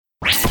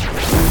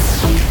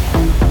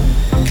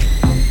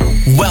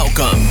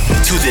Welcome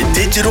to the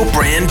Digital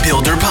Brand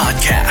Builder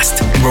Podcast,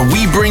 where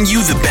we bring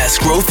you the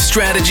best growth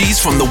strategies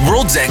from the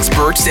world's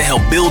experts to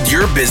help build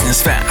your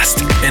business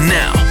fast. And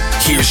now,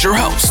 here's your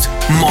host,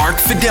 Mark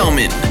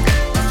Fidelman.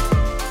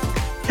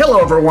 Hello,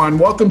 everyone.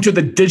 Welcome to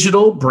the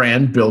Digital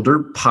Brand Builder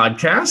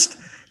Podcast.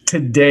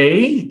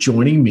 Today,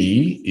 joining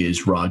me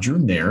is Roger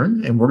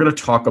Nairn, and we're going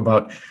to talk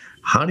about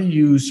how to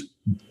use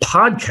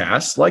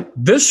podcasts like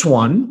this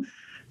one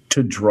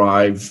to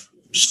drive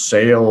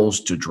sales,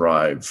 to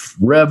drive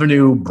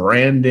revenue,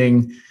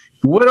 branding,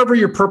 whatever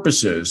your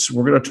purpose is.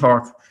 We're going to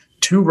talk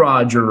to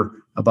Roger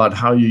about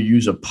how you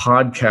use a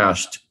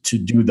podcast to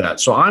do that.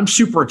 So I'm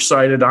super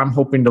excited. I'm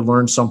hoping to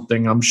learn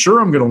something. I'm sure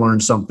I'm going to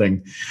learn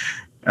something.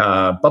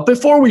 But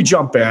before we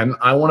jump in,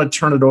 I want to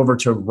turn it over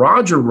to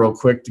Roger real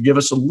quick to give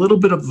us a little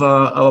bit of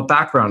a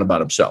background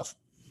about himself.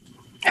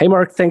 Hey,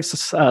 Mark.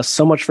 Thanks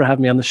so much for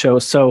having me on the show.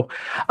 So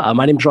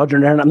my name is Roger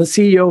Nairn. I'm the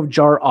CEO of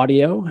Jar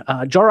Audio.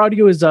 Jar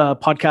Audio is a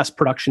podcast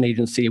production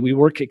agency. We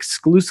work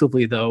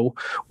exclusively, though,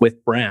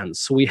 with brands.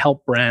 So we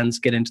help brands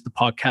get into the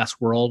podcast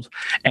world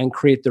and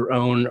create their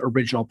own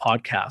original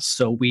podcasts.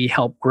 So we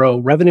help grow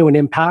revenue and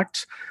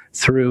impact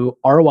through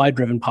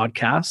ROI-driven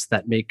podcasts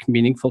that make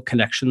meaningful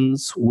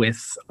connections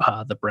with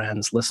the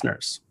brand's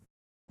listeners.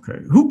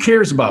 Okay. Who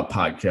cares about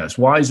podcasts?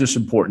 Why is this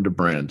important to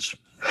brands?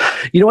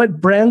 You know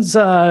what? Brands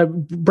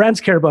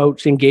care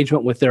about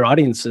engagement with their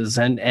audiences,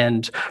 and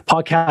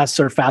podcasts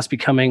are fast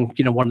becoming,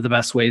 one of the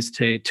best ways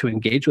to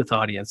engage with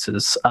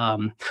audiences.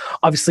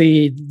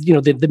 Obviously,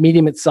 the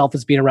medium itself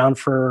has been around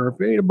for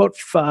about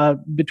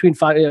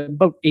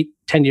 8-10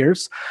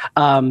 years.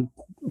 A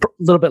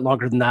little bit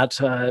longer than that,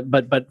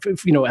 but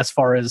as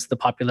far as the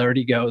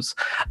popularity goes,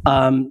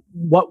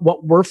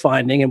 what we're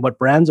finding and what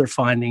brands are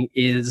finding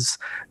is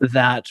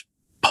that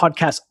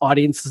podcast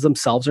audiences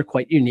themselves are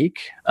quite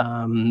unique.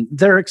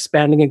 They're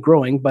expanding and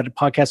growing, but a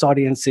podcast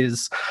audience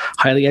is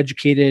highly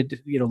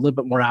educated, a little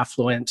bit more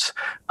affluent,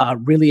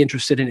 really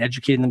interested in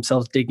educating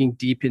themselves, digging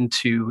deep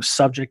into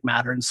subject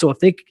matter. And so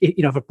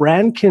if a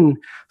brand can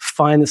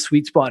find the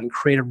sweet spot and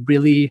create a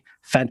really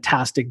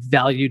fantastic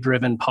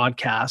value-driven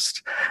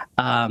podcast,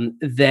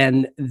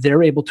 then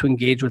they're able to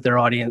engage with their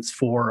audience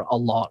for a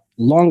lot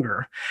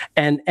longer.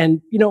 And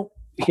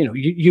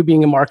you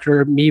being a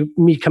marketer,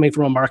 me coming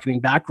from a marketing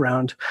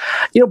background,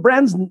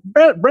 brands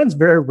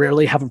very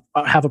rarely have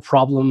a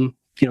problem,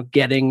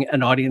 getting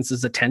an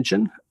audience's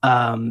attention,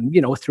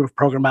 through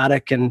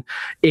programmatic and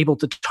able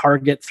to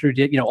target through,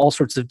 all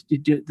sorts of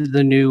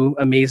the new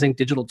amazing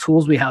digital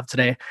tools we have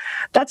today.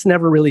 That's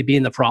never really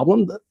been the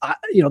problem.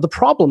 The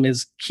problem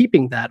is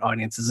keeping that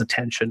audience's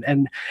attention.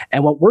 And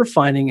what we're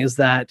finding is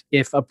that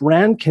if a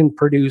brand can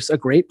produce a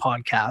great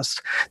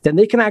podcast, then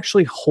they can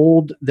actually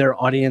hold their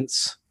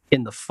audience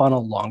in the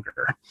funnel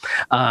longer.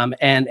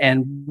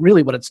 And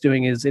really what it's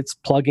doing is it's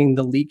plugging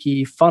the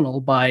leaky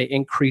funnel by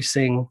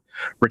increasing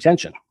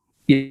retention.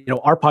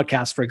 Our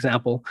podcasts, for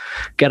example,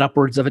 get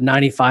upwards of a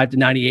 95 to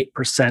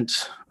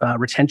 98%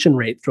 retention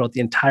rate throughout the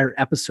entire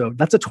episode.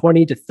 That's a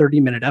 20 to 30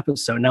 minute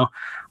episode. Now,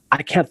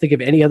 I can't think of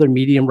any other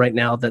medium right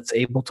now that's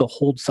able to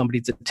hold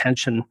somebody's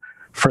attention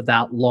for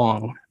that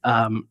long.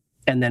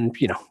 And then,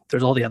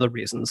 there's all the other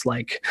reasons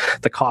like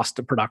the cost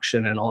of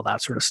production and all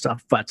that sort of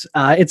stuff. But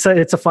it's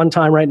a fun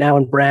time right now,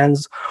 and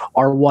brands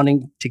are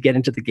wanting to get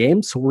into the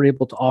game. So we're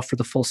able to offer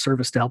the full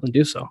service to help them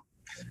do so.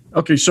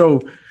 Okay, so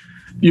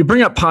you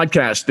bring up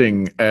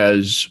podcasting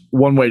as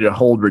one way to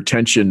hold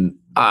retention.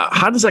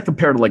 How does that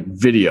compare to like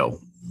video?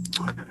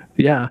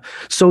 Yeah.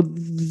 So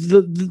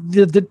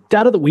the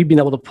data that we've been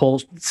able to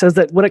pull says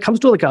that when it comes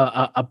to like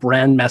a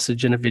brand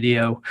message in a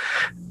video,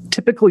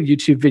 typical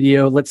YouTube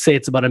video, let's say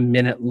it's about a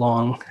minute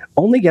long,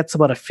 only gets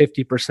about a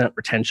 50%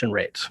 retention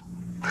rate.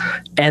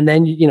 And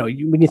then,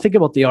 when you think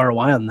about the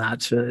ROI on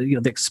that,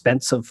 the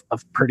expense of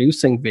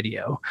producing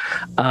video,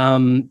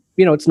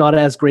 it's not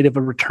as great of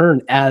a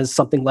return as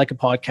something like a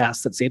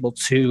podcast that's able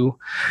to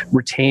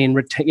retain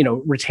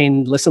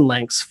listen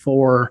lengths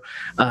for,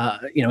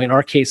 in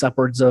our case,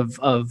 upwards of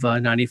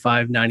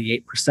 95,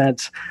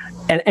 98%.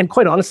 And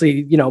quite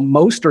honestly,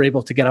 most are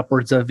able to get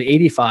upwards of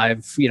 85,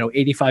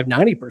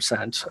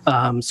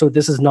 90%. So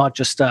this is not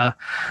just,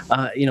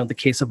 the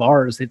case of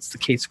ours, it's the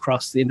case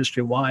across the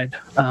industry wide.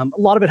 A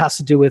lot of it has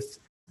to do with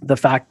the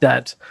fact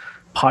that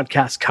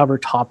podcasts cover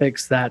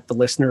topics that the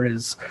listener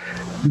is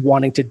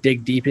wanting to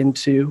dig deep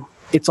into.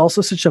 It's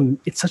also such an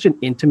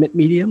intimate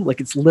medium.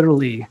 Like it's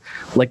literally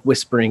like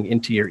whispering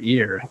into your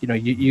ear.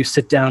 You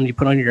sit down, you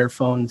put on your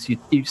earphones,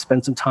 you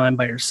spend some time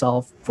by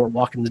yourself for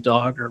walking the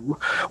dog or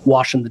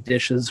washing the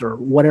dishes or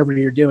whatever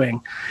you're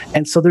doing.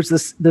 And so there's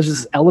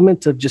this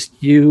element of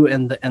just you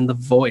and the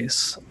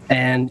voice,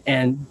 and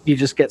you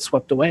just get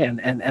swept away,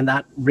 and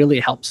that really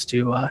helps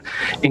to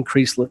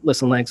increase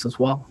listen lengths as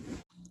well.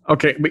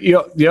 Okay, but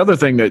the other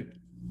thing that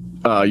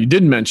you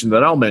didn't mention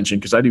that I'll mention,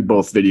 because I do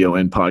both video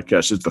and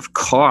podcast, is the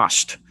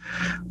cost.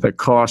 The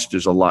cost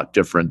is a lot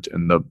different,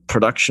 and the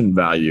production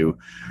value,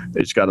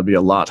 it's got to be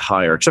a lot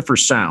higher, except for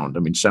sound.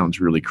 I mean,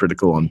 sound's really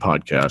critical on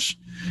podcasts.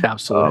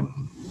 Absolutely.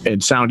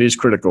 and sound is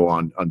critical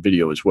on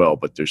video as well,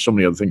 but there's so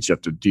many other things you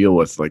have to deal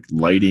with, like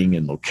lighting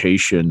and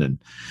location and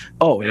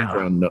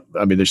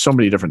I mean, there's so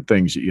many different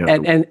things that you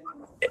have and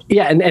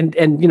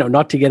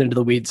not to get into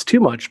the weeds too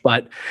much,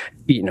 but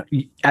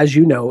as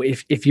you know,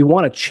 if you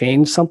want to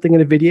change something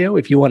in a video,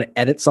 if you want to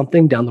edit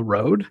something down the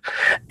road,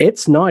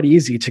 it's not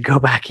easy to go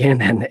back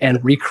in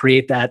and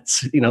recreate that,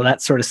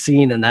 that sort of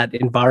scene and that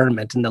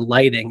environment and the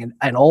lighting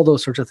and all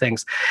those sorts of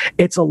things.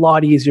 It's a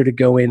lot easier to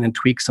go in and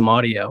tweak some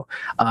audio.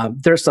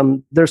 There's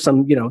some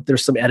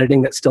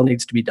editing that still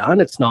needs to be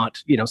done. It's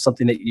not,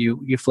 something that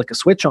you flick a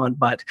switch on,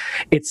 but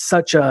it's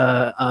such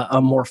a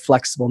more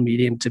flexible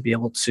medium to be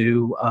able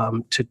to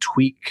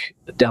tweak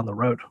down the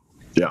road.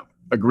 Yeah,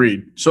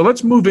 agreed. So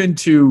let's move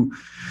into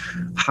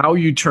how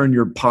you turn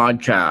your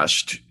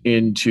podcast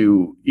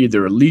into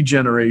either a lead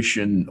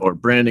generation or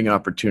branding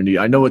opportunity.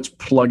 I know it's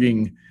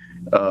plugging,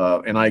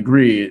 and I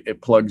agree,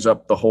 it plugs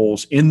up the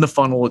holes in the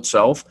funnel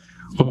itself.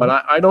 Mm-hmm. But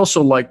I'd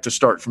also like to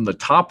start from the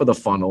top of the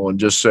funnel and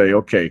just say,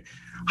 okay,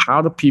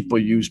 how do people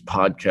use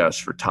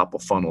podcasts for top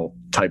of funnel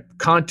type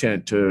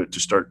content to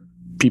start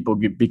people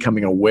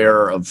becoming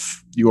aware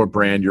of your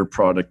brand, your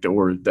product,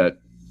 or that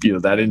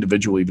that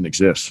individual even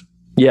exists?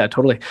 Yeah,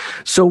 totally.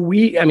 So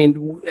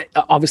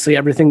obviously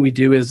everything we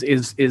do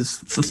is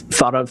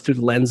thought of through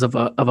the lens of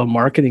a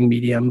marketing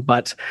medium,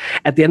 but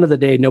at the end of the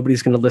day,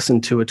 nobody's going to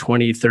listen to a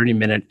 20,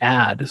 30-minute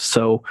ad.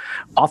 So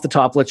off the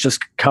top, let's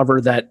just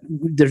cover that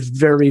there's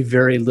very,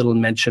 very little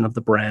mention of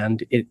the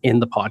brand in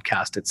the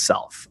podcast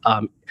itself.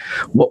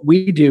 What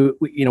we do,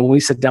 when we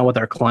sit down with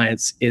our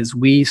clients, is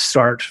we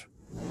start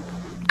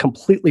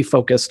completely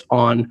focused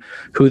on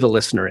who the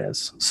listener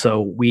is.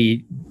 So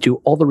we do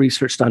all the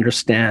research to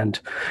understand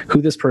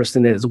who this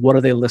person is. What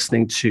are they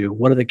listening to?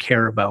 What do they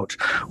care about?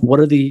 What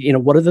are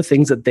the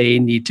things that they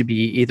need to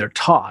be either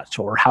taught,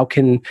 or how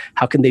can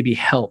they be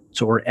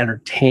helped or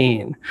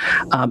entertained?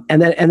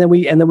 And then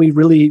we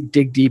really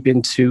dig deep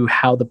into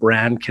how the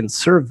brand can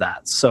serve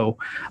that. So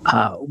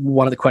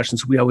one of the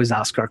questions we always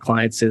ask our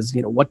clients is,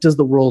 what does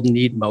the world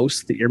need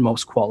most that you're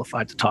most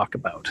qualified to talk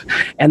about?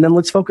 And then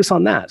let's focus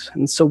on that.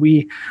 And so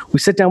we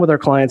sit down with our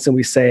clients and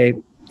we say,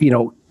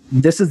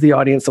 this is the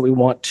audience that we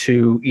want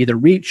to either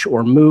reach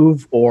or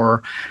move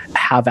or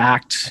have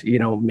act,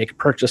 make a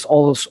purchase,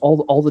 all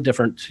the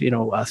different,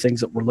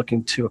 things that we're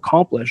looking to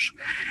accomplish.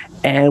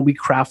 And we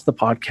craft the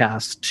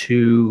podcast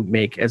to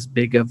make as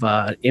big of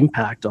an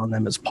impact on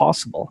them as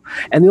possible.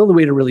 And the only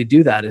way to really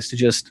do that is to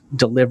just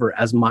deliver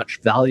as much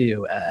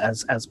value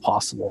as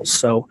possible.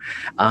 So,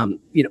 and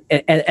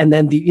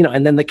then the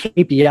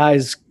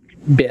KPIs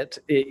bit,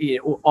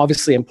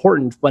 obviously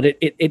important, but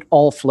it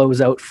all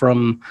flows out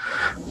from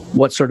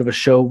what sort of a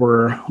show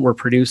we're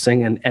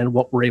producing and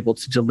what we're able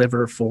to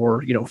deliver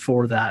for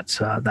that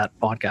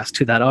podcast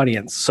to that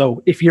audience.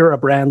 So if you're a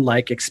brand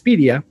like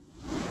Expedia,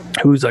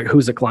 who's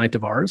a client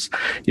of ours,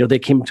 they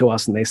came to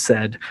us and they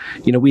said,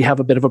 we have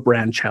a bit of a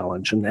brand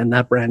challenge, and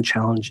that brand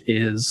challenge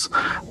is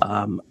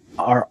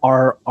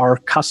our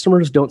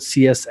customers don't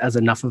see us as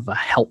enough of a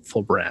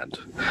helpful brand.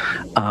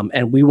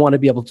 And we want to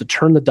be able to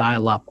turn the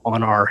dial up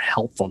on our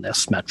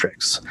helpfulness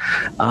metrics.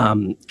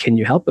 Can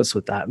you help us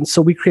with that? And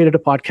so we created a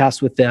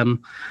podcast with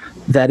them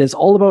that is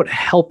all about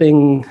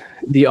helping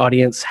the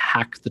audience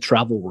hack the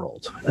travel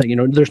world.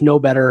 There's no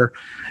better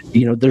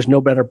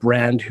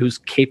brand who's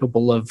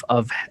capable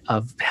of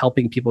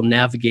helping people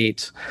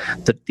navigate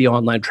the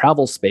online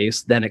travel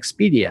space than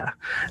Expedia.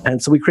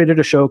 And so we created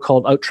a show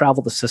called Out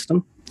Travel the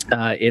System.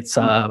 It's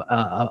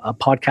a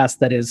podcast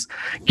that is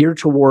geared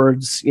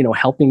towards,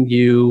 helping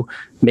you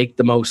make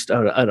the most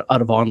out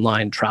of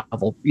online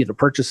travel, either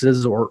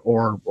purchases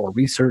or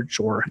research,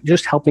 or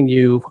just helping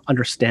you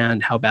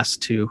understand how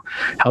best to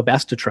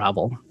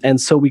travel. And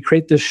so we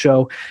create this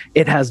show.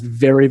 It has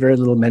very, very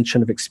little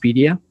mention of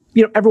Expedia.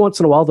 Every once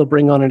in a while they'll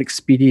bring on an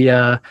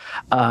Expedia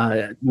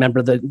member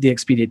of the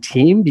Expedia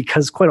team,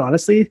 because quite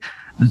honestly,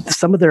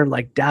 some of their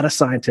data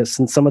scientists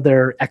and some of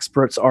their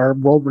experts are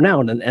world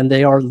renowned, and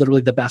they are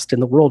literally the best in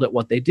the world at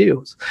what they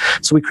do.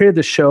 So we created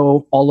this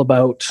show all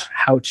about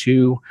how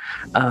to,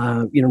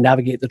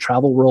 navigate the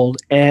travel world,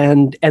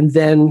 and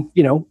then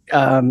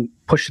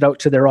push it out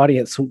to their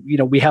audience.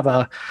 We have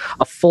a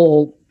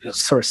full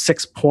sort of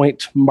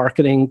 6-point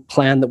marketing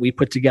plan that we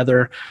put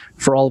together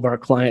for all of our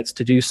clients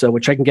to do so,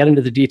 which I can get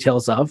into the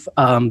details of.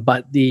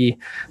 But the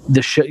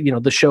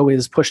show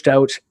is pushed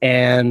out,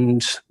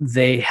 and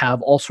they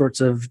have all sorts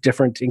of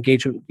different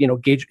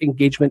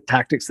engagement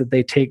tactics that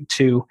they take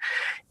to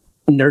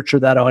nurture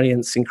that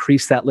audience,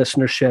 increase that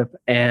listenership,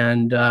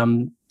 and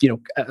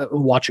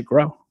watch it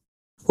grow.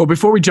 Well,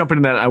 before we jump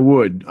into that, I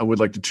would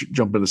like to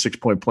jump into the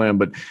 6-point plan,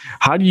 but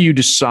how do you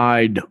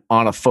decide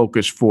on a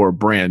focus for a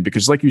brand?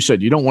 Because like you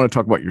said, you don't want to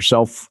talk about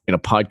yourself in a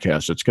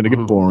podcast. It's going to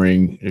get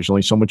boring. There's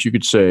only so much you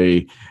could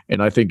say.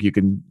 And I think you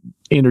can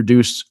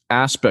introduce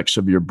aspects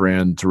of your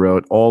brand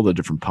throughout all the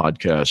different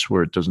podcasts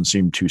where it doesn't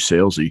seem too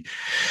salesy.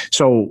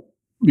 So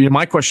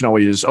my question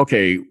always is,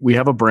 okay, we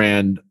have a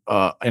brand,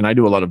 and I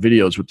do a lot of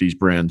videos with these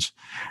brands.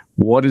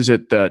 What is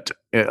it that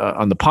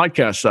on the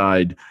podcast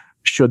side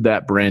should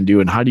that brand do,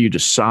 and how do you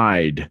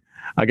decide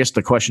I guess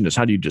the question is,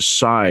 how do you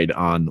decide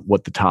on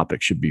what the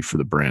topic should be for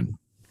the brand?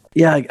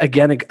 Yeah,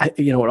 again,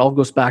 it all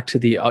goes back to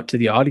the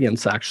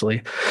audience,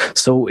 actually.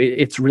 So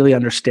it's really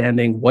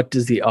understanding what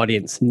does the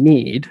audience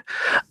need,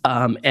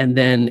 and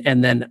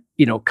then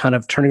kind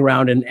of turning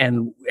around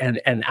and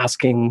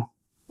asking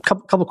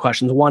couple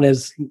questions. One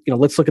is,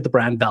 let's look at the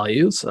brand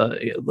values.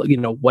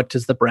 What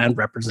does the brand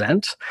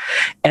represent?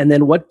 And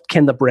then what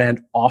can the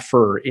brand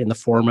offer in the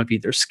form of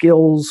either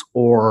skills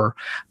or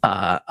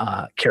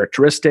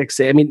characteristics?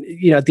 I mean,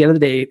 at the end of the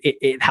day,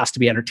 it has to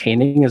be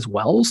entertaining as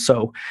well.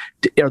 So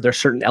are there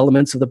certain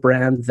elements of the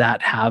brand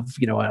that have,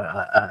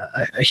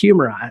 a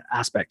humor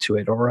aspect to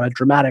it or a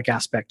dramatic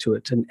aspect to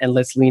it? And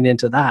let's lean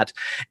into that.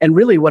 And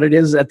really what it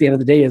is at the end of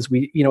the day is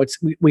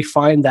we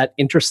find that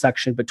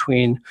intersection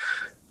between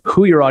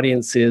who your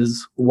audience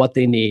is, what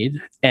they need,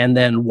 and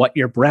then what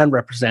your brand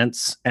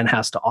represents and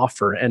has to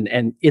offer. And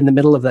in the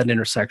middle of that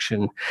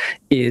intersection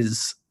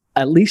is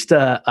at least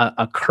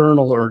a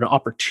kernel or an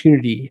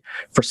opportunity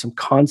for some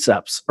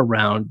concepts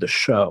around the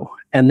show.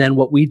 And then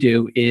what we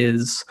do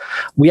is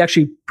we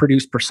actually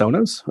produce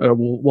personas, or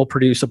we'll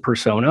produce a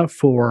persona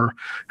for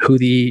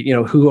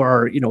who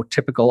our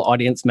typical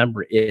audience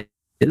member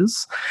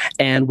is,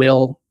 and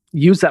we'll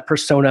use that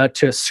persona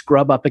to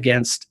scrub up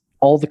against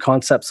all the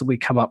concepts that we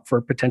come up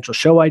for potential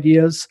show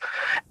ideas,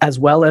 as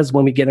well as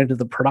when we get into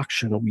the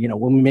production,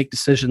 when we make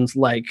decisions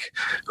like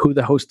who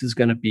the host is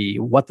going to be,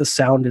 what the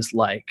sound is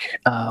like,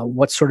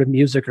 what sort of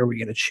music are we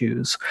going to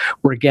choose.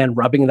 We're again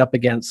rubbing it up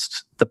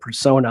against the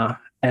persona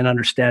and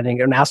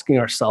understanding and asking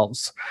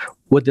ourselves,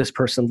 would this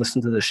person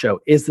listen to the show?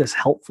 Is this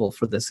helpful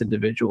for this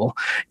individual?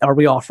 Are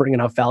we offering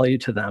enough value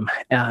to them?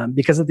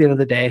 Because at the end of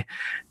the day,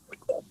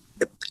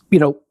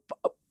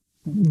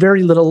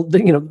 very little,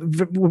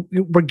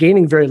 we're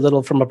gaining very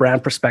little from a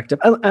brand perspective,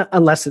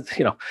 unless it's,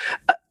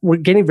 we're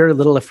gaining very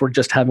little if we're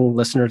just having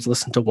listeners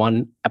listen to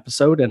one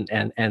episode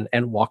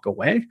and walk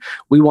away.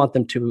 We want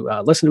them to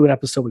listen to an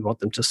episode. We want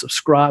them to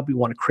subscribe. We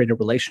want to create a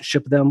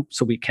relationship with them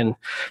so we can,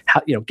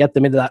 get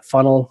them into that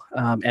funnel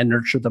and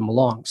nurture them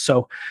along.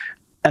 So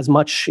as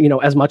much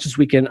as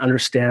we can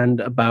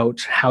understand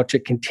about how to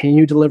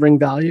continue delivering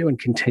value and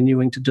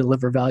continuing to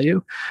deliver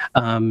value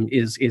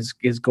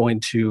is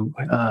going to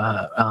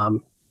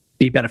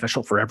be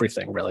beneficial for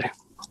everything, really.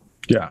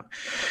 Yeah.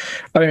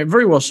 I mean,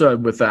 very well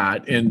said with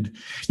that. And,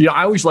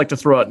 I always like to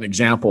throw out an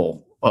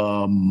example.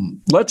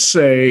 Let's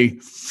say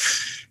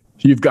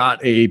you've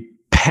got a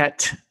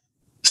pet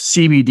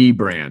CBD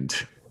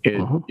brand.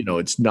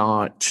 It's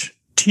not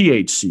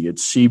THC,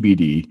 it's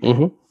CBD.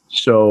 Mm-hmm.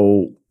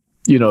 So,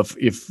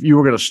 if you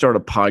were going to start a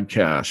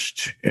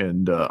podcast,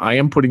 and I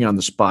am putting you on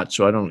the spot,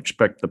 so I don't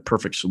expect the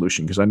perfect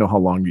solution because I know how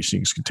long these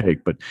things can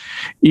take, but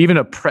even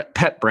a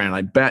pet brand,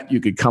 I bet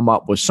you could come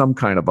up with some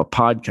kind of a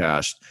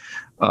podcast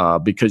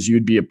because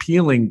you'd be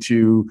appealing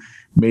to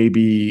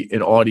maybe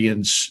an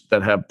audience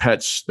that have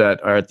pets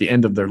that are at the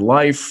end of their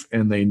life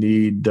and they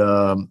need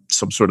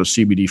some sort of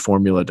CBD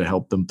formula to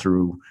help them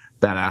through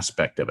that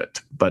aspect of it.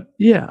 But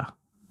yeah,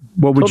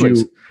 what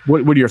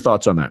are your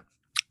thoughts on that?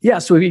 Yeah,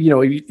 so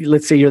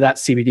let's say you're that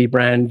CBD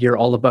brand, you're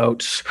all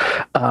about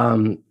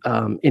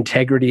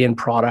integrity in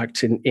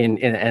product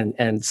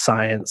and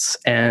science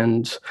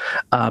and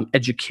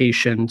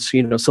education.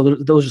 So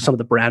those are some of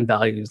the brand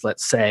values,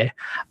 let's say,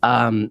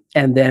 and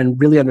then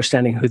really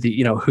understanding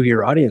who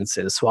your audience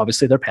is. So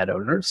obviously they're pet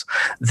owners,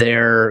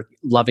 they're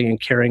loving and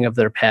caring of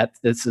their pet.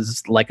 This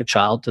is like a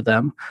child to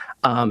them,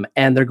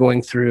 and they're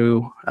going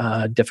through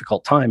a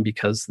difficult time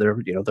because their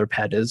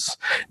pet is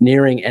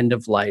nearing end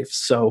of life.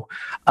 So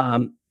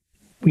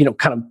we'll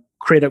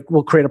create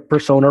a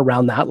persona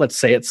around that. Let's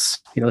say it's,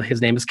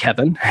 his name is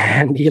Kevin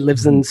and he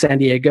lives in San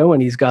Diego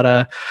and he's got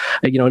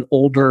an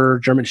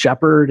older German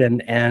Shepherd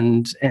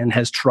and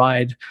has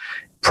tried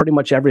pretty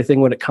much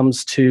everything when it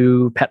comes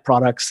to pet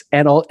products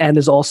and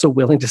is also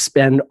willing to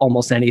spend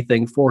almost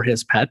anything for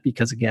his pet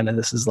because again,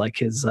 this is like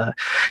his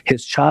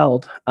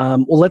child.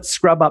 Well, let's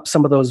scrub up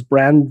some of those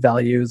brand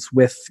values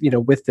with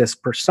this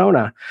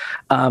persona,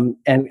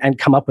 and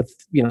come up with,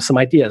 some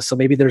ideas. So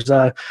maybe there's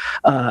a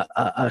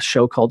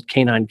show called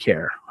Canine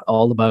Care,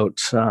 all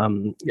about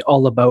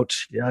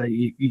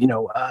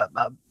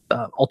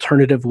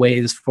alternative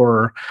ways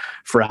for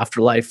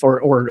afterlife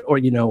or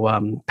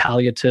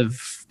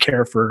palliative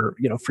care for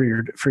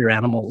your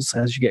animals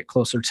as you get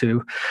closer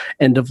to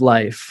end of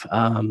life,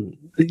 and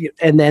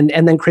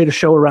then create a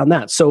show around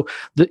that. So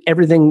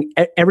everything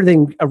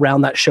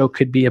around that show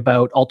could be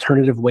about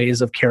alternative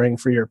ways of caring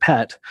for your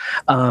pet.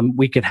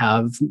 We could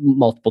have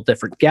multiple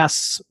different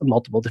guests,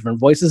 multiple different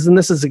voices, and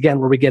this is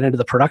again where we get into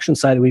the production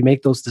side and we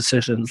make those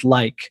decisions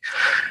like,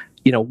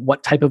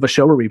 what type of a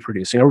show are we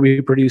producing? Are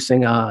we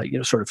producing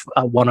sort of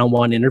a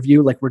one-on-one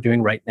interview like we're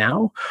doing right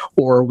now?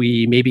 Or are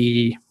we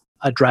maybe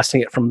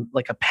addressing it from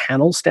like a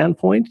panel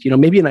standpoint?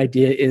 Maybe an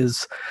idea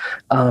is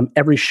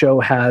every show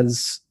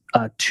has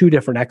 2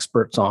 different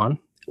experts on.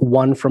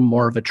 one from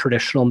more of a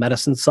traditional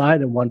medicine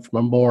side and one from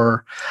a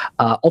more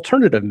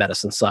alternative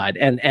medicine side.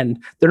 And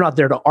they're not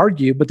there to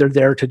argue, but they're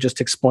there to just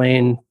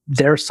explain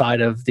their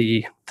side of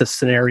the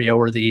scenario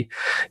or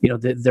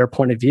their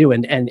point of view.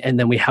 And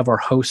then we have our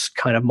host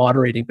kind of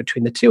moderating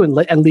between the two and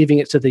leaving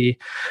it to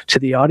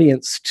the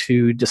audience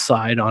to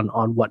decide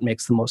on what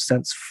makes the most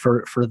sense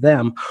for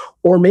them.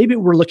 Or maybe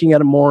we're looking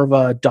at a more of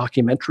a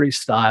documentary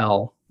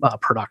style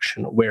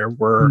production where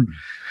we're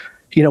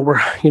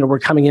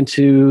coming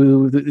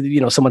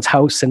into someone's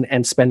house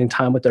and spending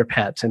time with their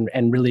pet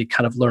and really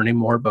kind of learning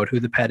more about who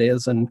the pet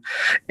is and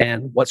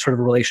what sort of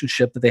a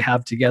relationship that they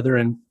have together,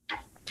 and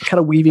kind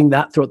of weaving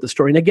that throughout the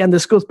story. And again,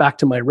 this goes back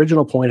to my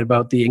original point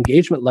about the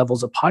engagement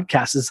levels of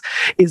podcasts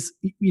is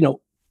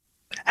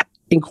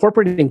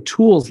incorporating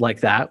tools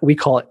like that. We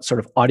call it sort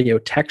of audio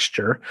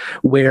texture,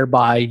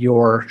 whereby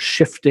you're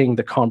shifting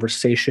the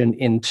conversation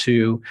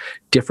into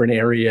different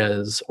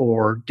areas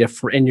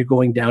and you're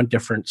going down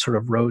different sort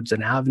of roads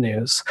and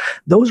avenues.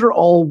 Those are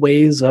all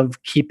ways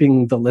of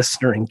keeping the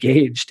listener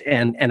engaged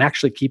and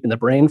actually keeping the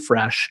brain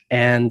fresh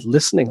and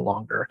listening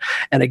longer.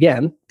 And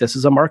again, this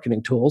is a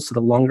marketing tool, so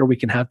the longer we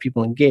can have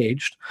people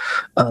engaged,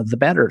 the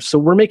better. So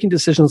we're making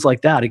decisions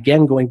like that.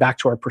 Again, going back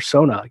to our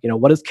persona,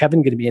 what is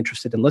Kevin going to be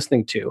interested in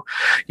listening to?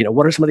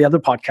 What are some of the other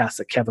podcasts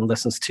that Kevin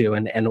listens to,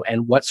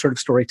 and what sort of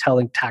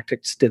storytelling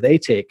tactics do they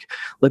take?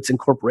 Let's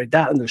incorporate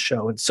that in the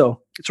show. And so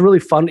it's really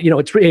fun.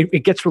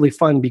 It gets really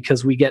fun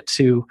because we get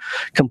to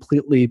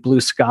completely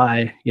blue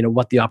sky,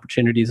 what the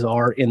opportunities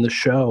are in the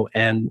show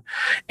and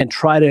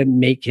try to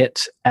make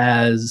it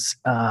as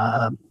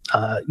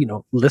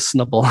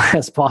listenable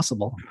as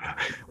possible.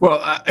 Well,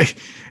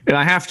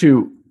 I have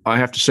to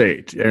say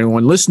it.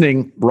 Everyone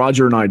listening,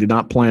 Roger and I did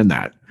not plan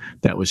that.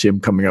 That was him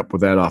coming up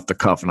with that off the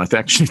cuff, and I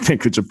actually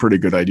think it's a pretty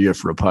good idea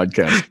for a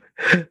podcast.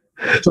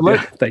 So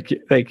thank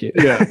you.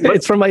 Yeah,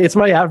 it's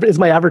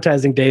my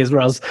advertising days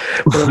where I was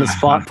put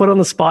on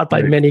the spot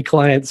by many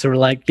clients who were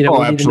like, we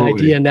need an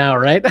idea now,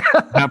 right?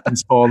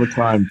 Happens all the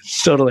time.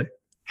 Totally.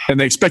 And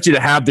they expect you to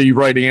have the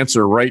right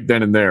answer right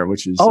then and there,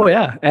 which is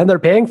yeah, and they're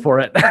paying for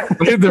it.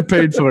 They're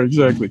paid for it,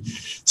 exactly.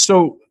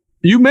 So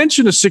you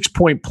mentioned a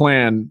 6-point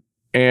plan,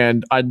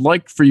 and I'd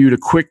like for you to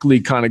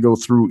quickly kind of go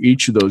through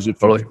each of those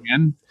if you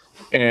can,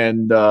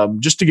 and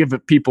just to give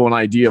people an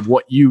idea of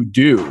what you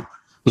do.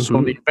 So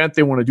in the event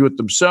they want to do it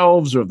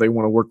themselves, or if they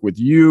want to work with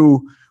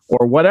you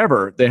or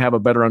whatever, they have a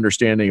better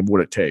understanding of what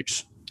it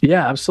takes.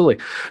 Yeah,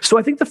 absolutely. So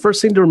I think the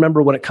first thing to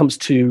remember when it comes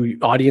to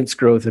audience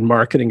growth and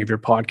marketing of your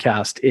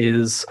podcast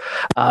is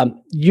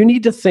you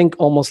need to think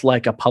almost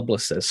like a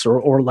publicist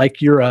or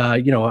like you're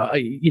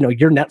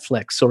your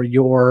Netflix or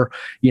your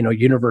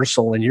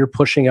Universal, and you're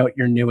pushing out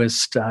your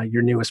newest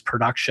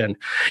production.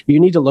 You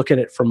need to look at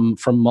it from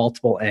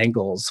multiple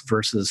angles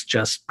versus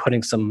just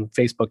putting some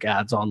Facebook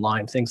ads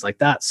online, things like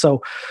that.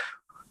 So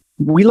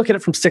we look at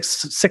it from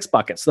six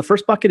buckets. The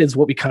first bucket is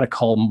what we kind of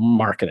call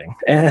marketing,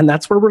 and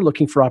that's where we're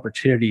looking for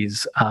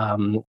opportunities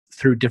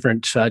through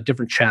different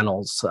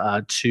channels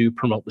to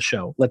promote the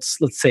show. Let's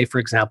say, for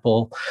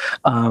example,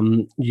 we're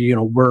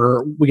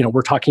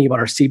talking about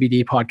our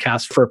CBD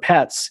podcast for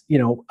pets.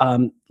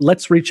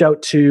 Let's reach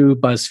out to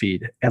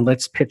BuzzFeed and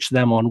let's pitch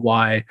them on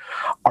why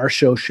our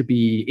show should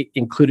be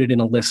included in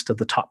a list of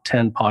the top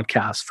 10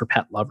 podcasts for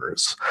pet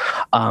lovers.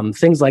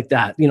 Things like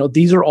that.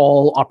 These are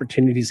all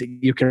opportunities that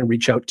you can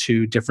reach out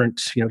to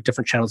different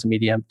channels of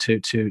media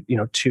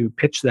to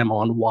pitch them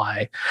on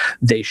why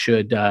they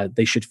should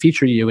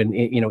feature you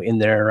in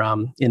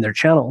their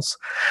channels.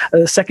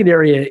 The second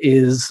area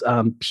is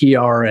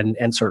PR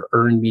and sort of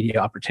earned media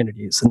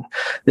opportunities, and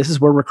this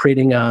is where we're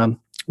creating.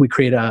 We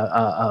create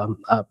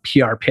a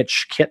PR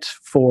pitch kit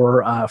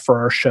for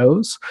our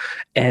shows,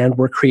 and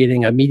we're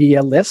creating a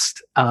media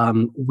list.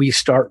 We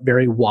start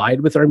very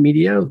wide with our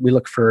media. We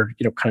look for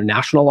kind of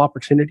national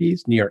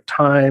opportunities: New York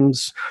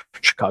Times,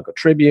 Chicago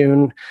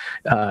Tribune,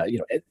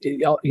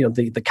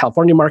 the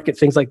California market,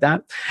 things like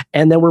that.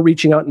 And then we're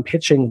reaching out and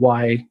pitching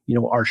why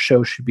our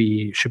show should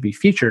be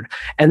featured.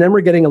 And then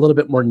we're getting a little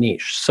bit more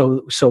niche.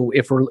 So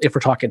if we're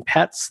talking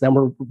pets, then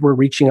we're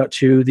reaching out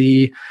to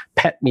the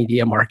pet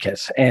media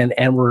market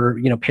and we're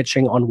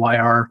pitching on why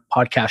our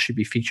podcast should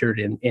be featured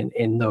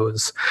in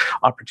those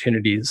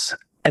opportunities.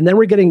 And then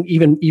we're getting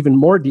even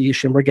more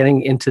niche, and we're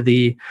getting into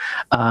the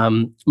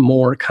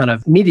more kind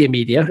of media,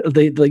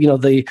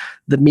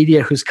 the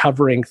media who's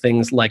covering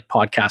things like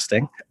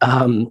podcasting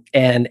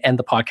and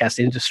the podcast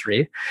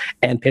industry,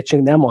 and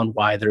pitching them on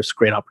why there's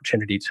great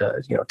opportunity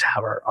to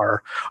have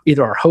our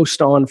either our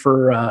host on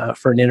for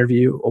an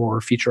interview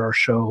or feature our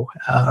show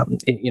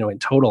in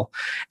total.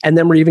 And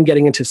then we're even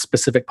getting into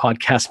specific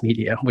podcast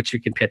media, which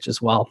you can pitch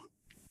as well.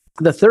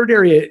 The third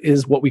area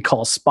is what we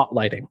call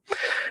spotlighting.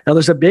 Now,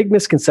 there's a big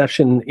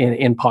misconception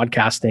in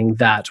podcasting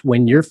that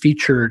when you're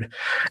featured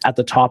at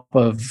the top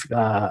of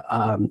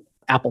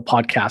Apple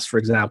Podcasts, for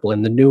example,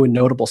 in the new and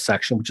notable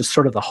section, which is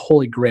sort of the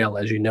holy grail,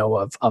 as you know,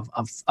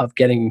 of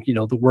getting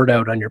the word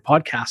out on your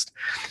podcast,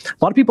 a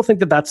lot of people think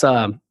that that's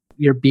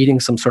you're beating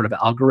some sort of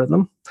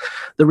algorithm.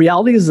 The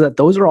reality is that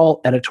those are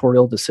all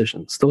editorial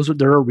decisions.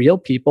 There are real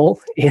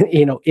people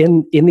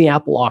in the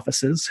Apple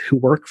offices who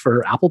work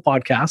for Apple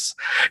Podcasts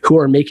who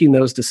are making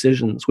those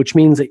decisions, which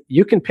means that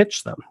you can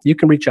pitch them, you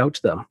can reach out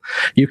to them,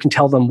 you can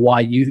tell them why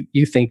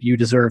you think you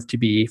deserve to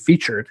be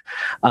featured,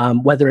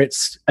 whether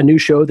it's a new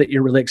show that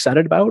you're really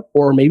excited about,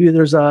 or maybe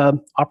there's a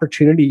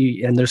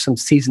opportunity and there's some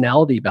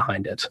seasonality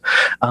behind it.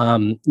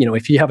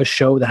 If you have a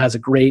show that has a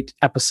great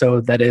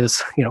episode that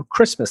is,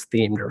 Christmas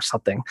themed or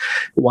something,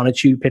 why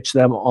don't you pitch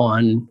them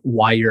on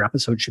why your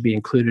episode should be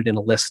included in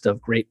a list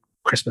of great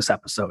Christmas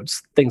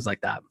episodes, things like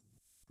that.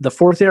 The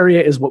fourth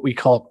area is what we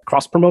call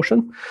cross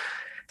promotion.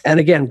 And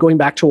again, going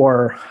back to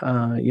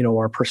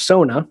our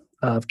persona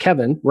of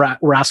Kevin,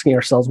 we're asking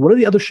ourselves, what are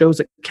the other shows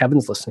that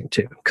Kevin's listening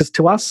to? Because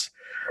to us,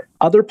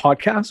 other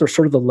podcasts are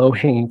sort of the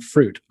low-hanging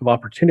fruit of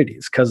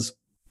opportunities, because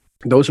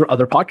those are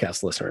other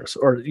podcast listeners,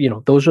 or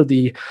those are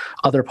the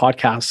other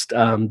podcasts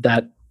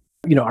that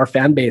our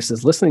fan base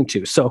is listening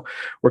to. So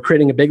we're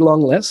creating a big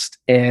long list,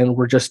 and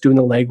we're just doing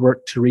the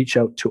legwork to reach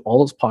out to all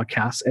those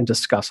podcasts and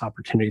discuss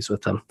opportunities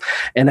with them.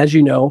 And as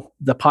you know,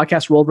 the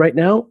podcast world right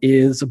now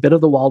is a bit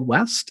of the Wild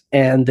West,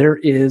 and there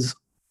is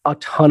a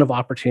ton of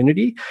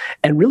opportunity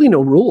and really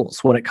no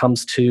rules when it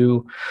comes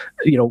to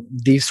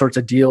these sorts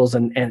of deals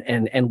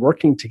and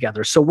working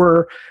together. So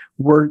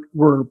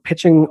we're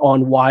pitching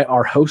on why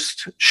our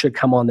host should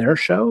come on their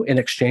show in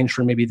exchange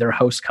for maybe their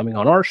host coming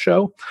on our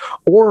show.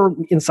 Or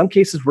in some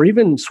cases, we're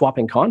even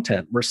swapping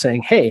content. We're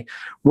saying, hey,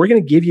 we're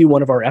going to give you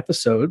one of our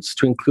episodes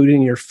to include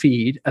in your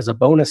feed as a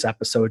bonus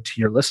episode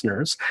to your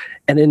listeners.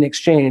 And in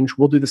exchange,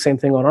 we'll do the same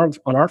thing on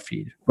our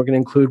feed. We're going to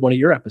include one of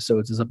your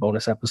episodes as a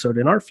bonus episode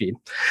in our feed.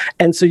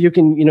 And so you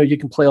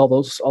can play all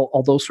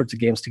those sorts of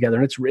games together.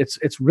 And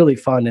it's really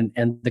fun.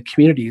 And the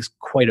community is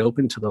quite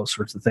open to those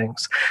sorts of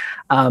things.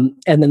 And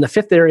then the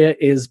fifth area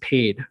is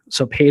paid.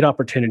 So paid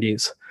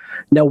opportunities.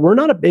 Now, we're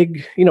not a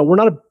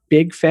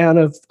big fan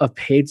of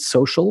paid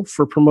social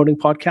for promoting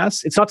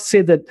podcasts. It's not to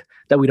say that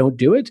we don't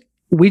do it.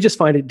 We just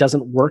find it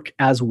doesn't work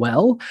as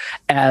well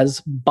as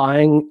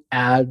buying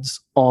ads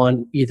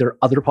on either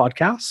other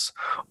podcasts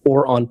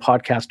or on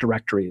podcast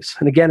directories.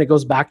 And again, it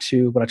goes back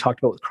to what I talked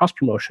about with cross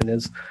promotion.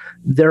 Is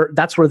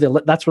that's where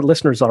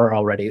listeners are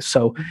already.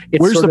 So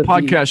where's the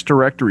podcast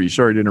directory?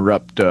 Sorry to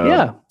interrupt.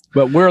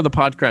 But where are the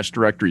podcast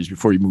directories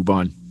before you move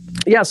on?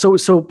 Yeah, so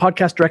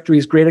podcast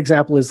directories, great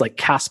example is like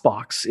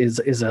Castbox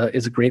is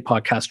a great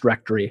podcast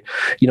directory.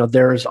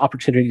 There's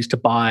opportunities to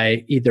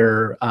buy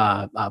either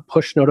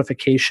push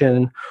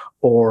notification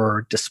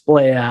or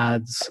display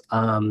ads.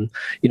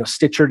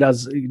 Stitcher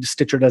does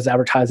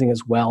advertising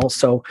as well.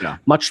 So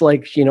much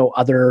like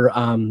other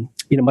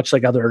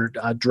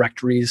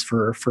directories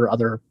for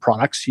other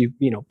products,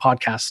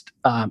 podcast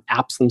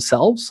apps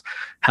themselves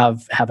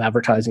have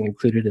advertising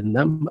included in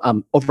them.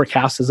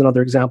 Overcast is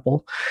another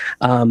example.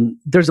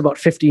 There's about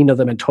 15 of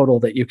them in total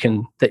that you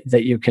can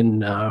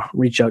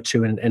reach out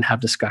to and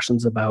have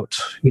discussions about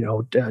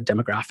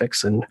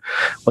demographics and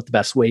what the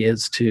best way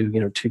is to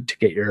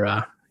get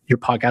your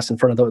podcast in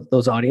front of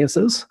those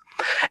audiences.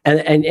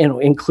 And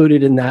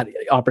included in that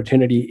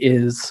opportunity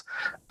is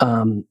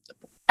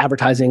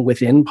advertising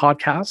within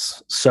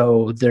podcasts.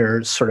 So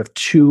there's sort of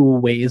two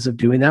ways of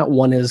doing that.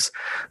 One is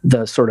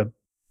the sort of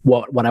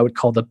what I would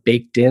call the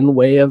baked in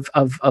way of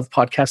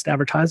podcast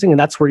advertising. And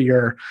that's where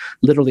you're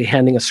literally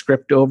handing a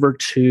script over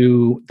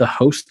to the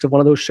host of one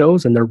of those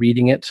shows and they're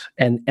reading it.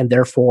 And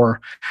therefore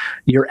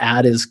your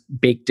ad is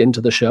baked into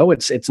the show.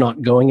 It's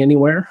not going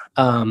anywhere.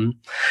 And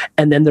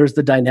then there's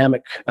the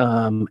dynamic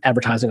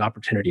advertising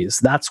opportunities.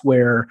 That's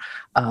where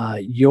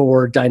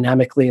you're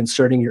dynamically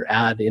inserting your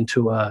ad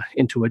into a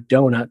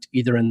donut,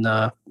 either in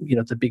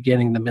the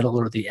beginning, the middle,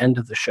 or the end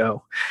of the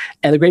show.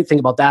 And the great thing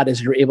about that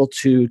is you're able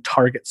to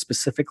target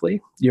specifically.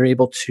 You're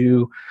able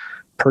to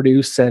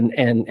produce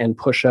and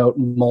push out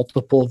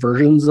multiple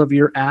versions of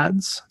your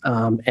ads,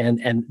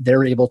 and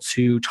they're able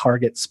to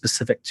target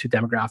specific to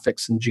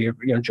demographics and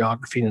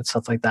geography and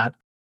stuff like that.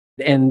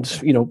 And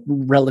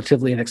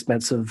relatively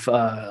inexpensive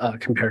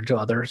compared to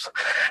others.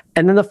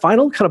 And then the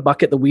final kind of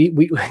bucket that we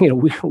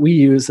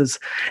use is,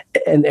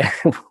 and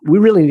we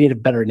really need a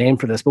better name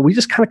for this, but we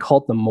just kind of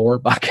call it the more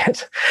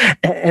bucket.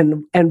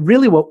 And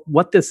really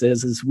what this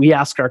is we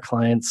ask our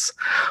clients,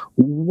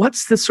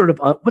 what's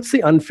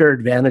the unfair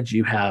advantage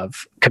you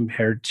have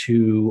compared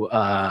to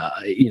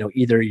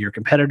either your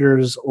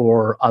competitors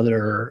or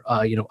other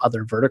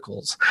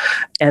verticals,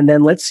 and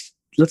then let's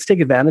take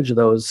advantage of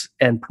those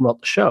and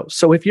promote the show.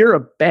 So if you're a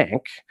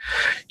bank,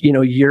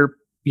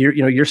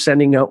 you're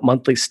sending out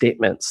monthly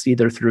statements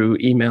either through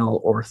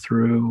email or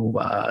through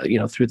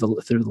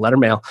the letter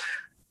mail.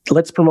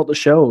 Let's promote the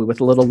show with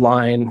a little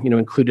line,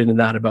 included in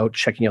that about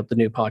checking out the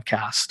new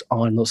podcast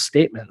on those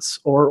statements.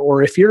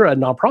 Or if you're a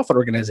nonprofit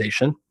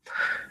organization,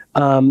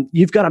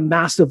 you've got a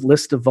massive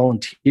list of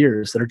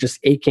volunteers that are just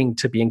aching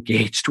to be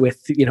engaged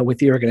with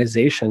the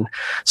organization.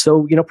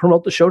 So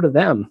promote the show to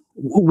them.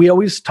 We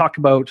always talk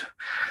about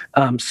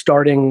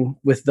starting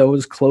with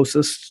those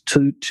closest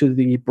to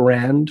the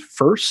brand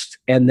first,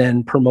 and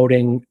then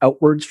promoting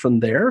outwards from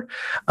there,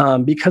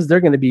 because they're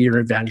going to be your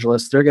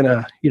evangelists. They're going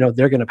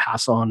to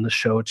pass on the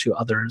show to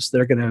others.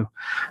 They're going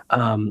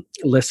to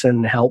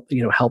listen, help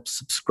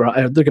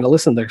subscribe. They're going to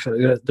listen. They're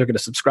going to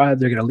subscribe.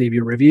 They're going to leave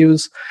you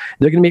reviews.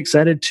 They're going to be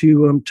excited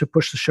to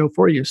push the show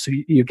for you. So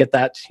you get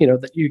that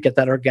that you get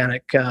that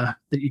organic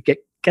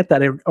get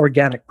that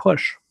organic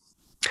push.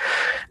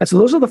 And so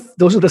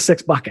those are the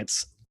 6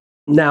 buckets.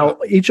 Now,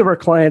 each of our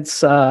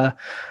clients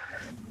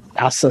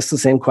asks us the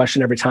same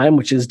question every time,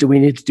 which is, do we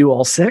need to do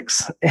all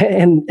 6?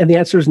 And the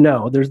answer is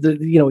no.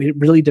 It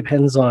really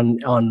depends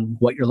on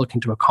what you're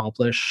looking to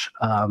accomplish,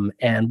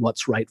 and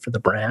what's right for the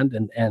brand,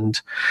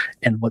 and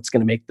what's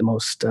going to make the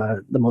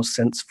most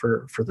sense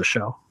for the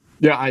show.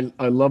 Yeah,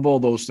 I love all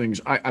those things.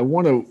 I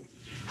want to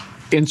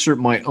insert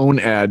my own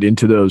ad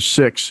into those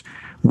 6.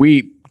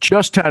 We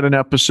just had an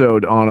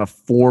episode on a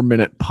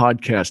 4-minute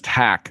podcast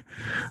hack,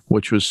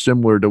 which was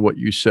similar to what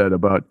you said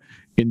about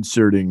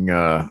inserting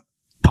your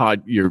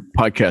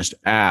podcast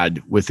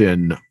ad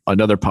within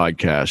another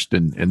podcast.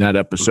 And that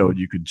episode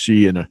you could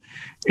see in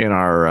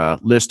our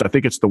list. I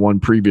think it's the one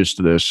previous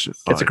to this.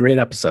 It's a great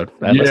episode.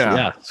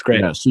 It's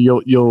great. Yeah, so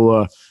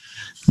you'll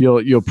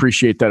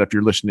appreciate that if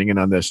you're listening in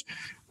on this.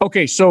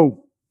 Okay,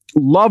 so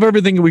love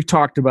everything we've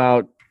talked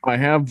about. I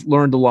have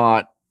learned a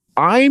lot.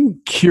 I'm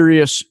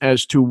curious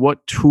as to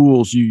what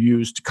tools you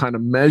use to kind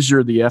of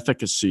measure the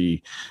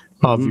efficacy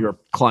of your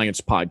client's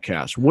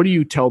podcast. What do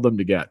you tell them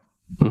to get?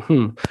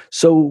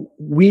 So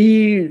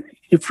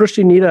first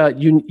you need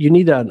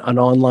an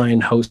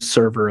online host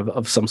server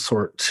of some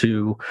sort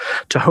to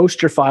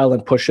host your file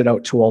and push it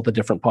out to all the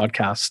different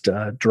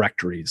podcast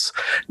directories.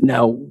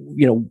 Now,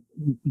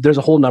 there's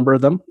a whole number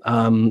of them.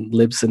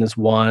 Libsyn is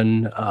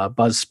one,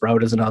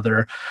 Buzzsprout is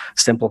another,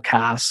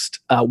 Simplecast.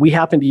 We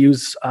happen to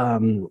use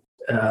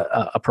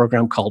a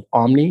program called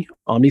Omny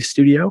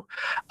Studio.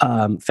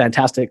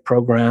 Fantastic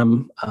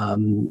program.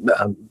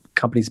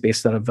 Companies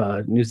based out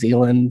of New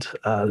Zealand,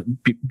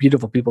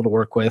 beautiful people to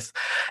work with,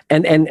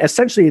 and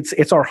essentially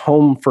it's our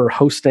home for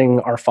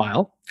hosting our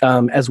file,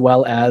 as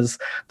well as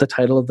the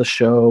title of the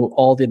show,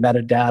 all the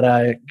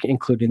metadata,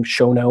 including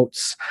show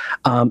notes,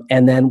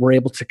 and then we're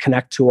able to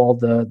connect to all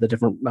the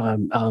different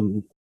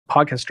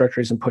podcast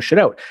directories and push it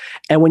out.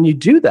 And when you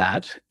do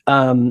that,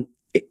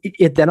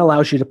 it then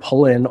allows you to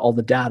pull in all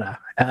the data.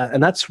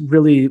 And that's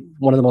really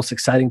one of the most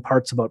exciting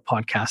parts about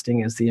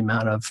podcasting, is the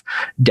amount of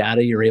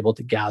data you're able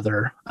to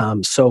gather.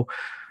 So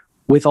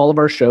with all of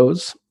our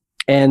shows,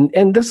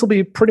 and this will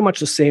be pretty much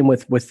the same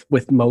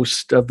with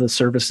most of the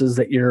services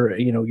that you're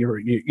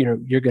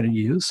going to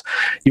use.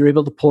 You're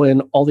able to pull in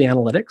all the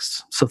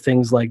analytics, so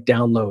things like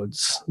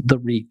downloads, the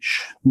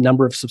reach,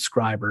 number of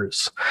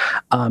subscribers.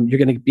 You're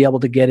going to be able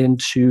to get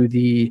into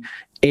the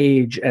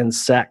age and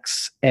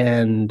sex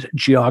and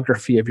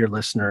geography of your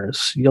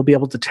listeners. You'll be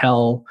able to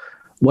tell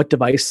what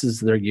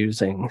devices they're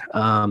using,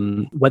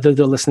 whether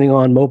they're listening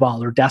on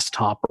mobile or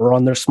desktop or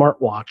on their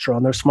smartwatch or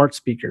on their smart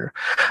speaker.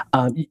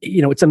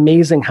 It's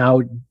amazing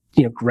how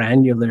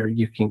granular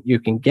you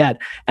can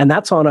get, and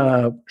that's on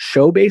a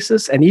show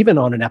basis and even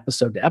on an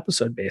episode to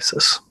episode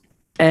basis.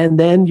 And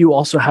then you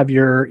also have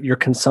your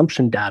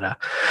consumption data,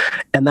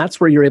 and that's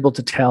where you're able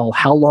to tell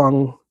how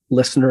long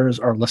listeners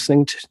are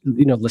listening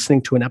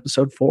to an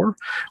episode for,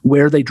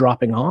 where are they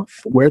dropping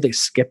off, where are they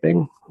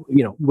skipping,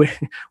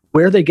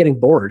 where are they getting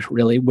bored,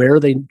 really, where are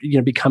they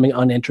becoming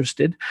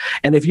uninterested.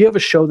 And if you have a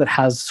show that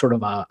has sort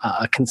of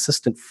a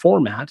consistent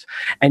format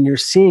and you're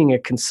seeing a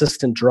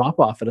consistent drop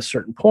off at a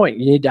certain point,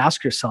 you need to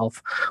ask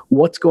yourself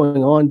what's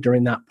going on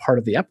during that part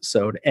of the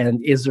episode,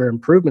 and is there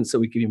improvements that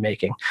we could be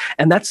making.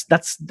 And that's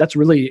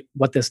really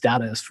what this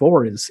data is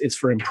for, is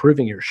for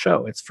improving your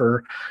show. It's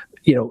for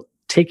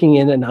taking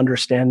in and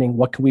understanding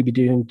what can we be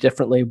doing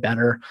differently,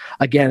 better.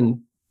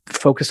 Again,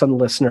 focused on the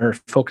listener,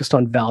 focused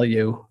on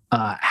value.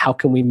 How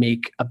can we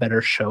make a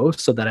better show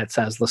so that it's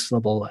as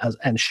listenable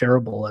and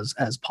shareable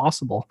as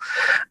possible?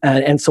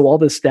 And so all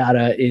this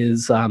data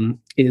is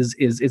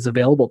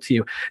available to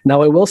you.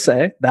 Now, I will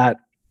say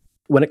that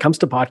when it comes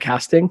to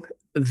podcasting,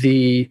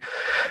 the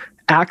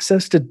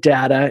access to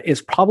data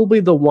is probably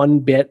the one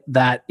bit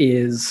that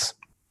is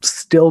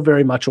still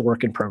very much a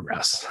work in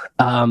progress.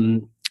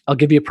 I'll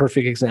give you a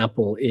perfect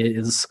example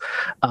is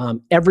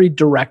every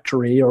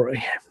directory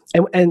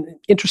and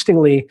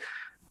interestingly,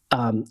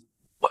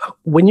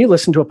 when you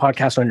listen to a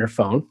podcast on your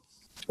phone,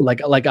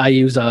 like I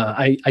use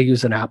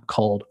an app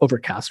called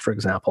Overcast, for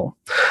example.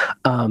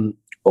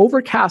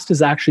 Overcast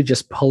is actually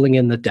just pulling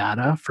in the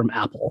data from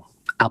Apple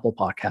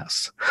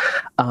Podcasts.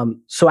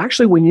 So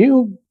actually, when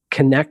you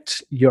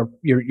connect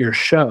your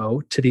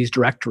show to these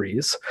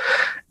directories,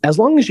 as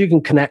long as you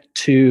can connect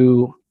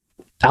to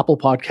Apple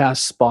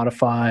Podcasts,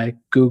 Spotify,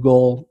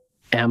 Google,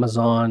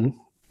 Amazon,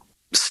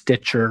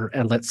 Stitcher,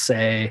 and let's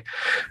say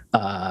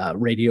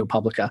Radio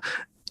Publica,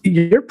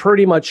 you're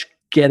pretty much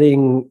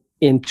getting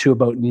into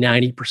about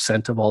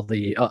 90% of all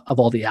the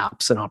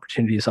apps and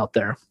opportunities out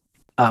there,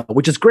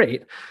 which is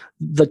great.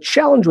 The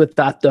challenge with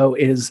that, though,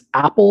 is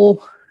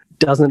Apple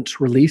doesn't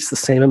release the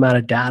same amount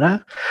of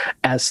data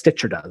as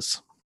Stitcher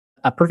does.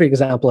 A perfect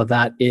example of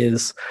that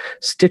is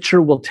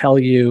Stitcher will tell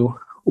you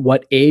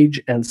what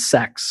age and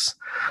sex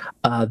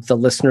the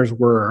listeners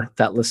were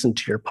that listened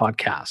to your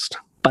podcast,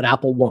 but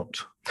Apple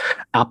won't.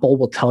 Apple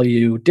will tell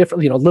you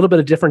different, a little bit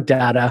of different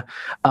data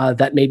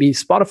that maybe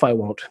Spotify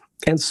won't.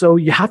 And so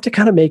you have to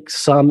kind of make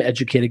some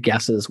educated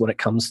guesses when it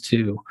comes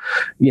to,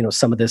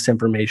 some of this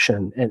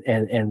information.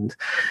 And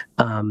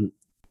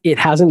it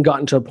hasn't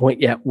gotten to a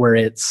point yet where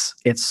it's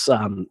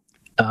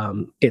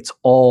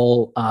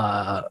all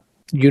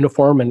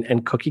uniform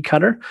and cookie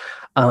cutter.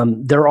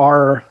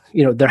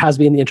 There has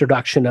been the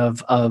introduction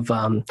of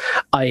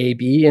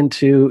IAB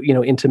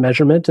into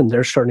measurement, and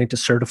they're starting to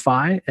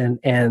certify,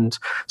 and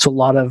so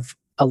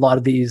a lot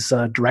of these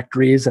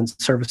directories and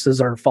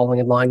services are falling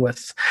in line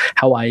with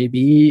how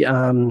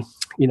IAB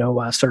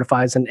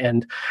certifies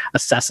and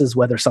assesses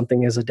whether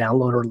something is a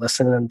download or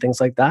listen and things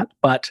like that.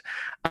 But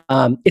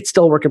it's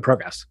still a work in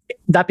progress.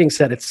 That being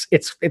said,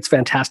 it's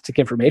fantastic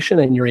information,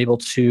 and you're able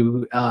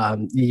to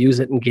use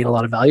it and gain a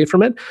lot of value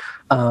from it.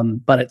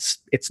 But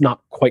it's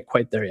not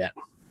quite there yet.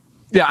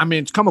 Yeah, I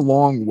mean, it's come a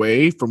long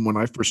way from when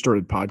I first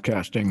started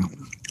podcasting.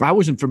 I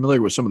wasn't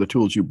familiar with some of the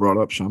tools you brought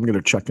up, so I'm going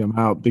to check them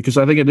out because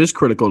I think it is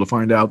critical to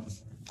find out,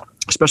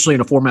 especially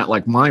in a format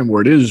like mine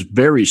where it is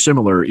very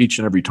similar each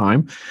and every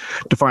time,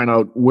 to find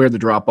out where the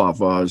drop-off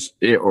was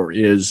or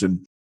is,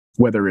 and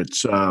whether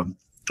it's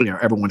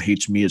everyone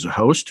hates me as a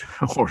host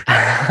or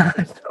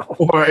it's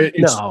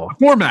a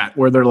format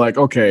where they're like,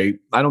 okay,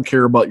 I don't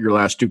care about your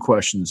last two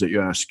questions that you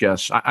ask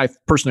guests. I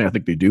personally, I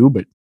think they do,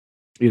 but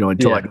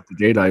until I get the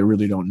data, I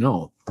really don't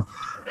know.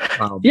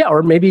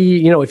 Or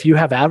maybe if you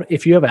have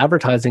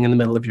advertising in the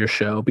middle of your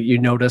show, but you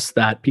notice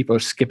that people are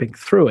skipping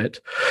through it,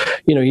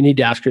 you need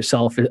to ask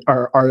yourself: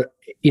 are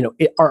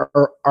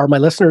my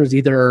listeners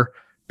either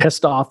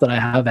pissed off that I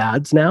have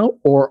ads now,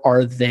 or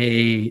are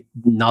they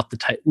not the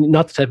type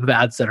of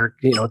ads that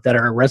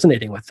are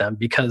resonating with them?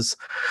 Because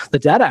the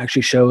data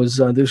actually shows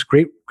there's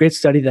a great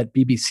study that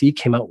BBC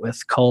came out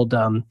with called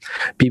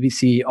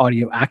BBC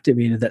Audio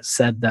Activated that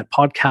said that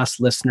podcast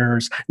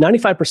listeners,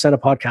 95%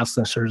 of podcast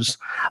listeners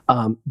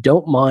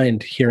don't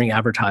mind hearing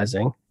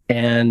advertising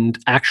and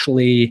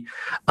actually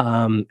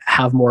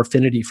have more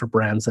affinity for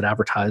brands that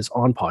advertise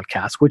on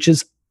podcasts, which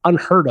is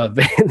unheard of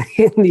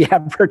in the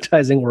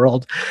advertising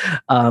world.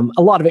 A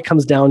lot of it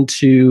comes down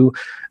to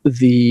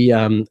the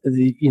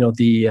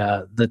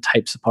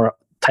types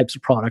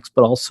of products,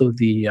 but also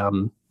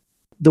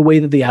the way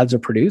that the ads are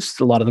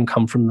produced. A lot of them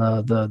come from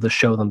the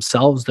show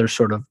themselves. They're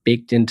sort of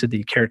baked into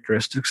the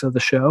characteristics of the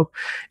show,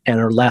 and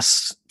are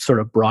less sort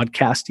of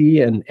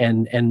broadcasty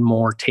and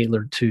more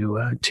tailored to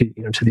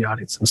the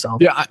audience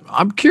themselves. Yeah,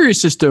 I'm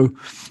curious as to.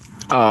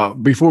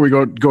 Before we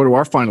go to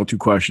our final two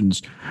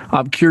questions,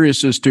 I'm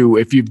curious as to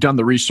if you've done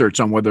the research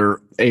on whether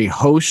a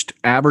host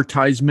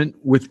advertisement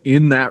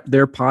within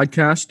their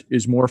podcast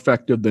is more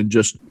effective than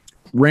just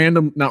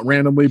not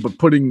randomly, but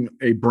putting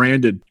a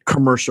branded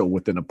commercial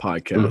within a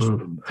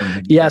podcast.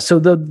 Yeah. So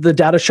the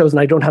data shows, and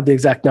I don't have the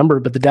exact number,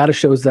 but the data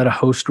shows that a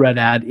host-read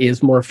ad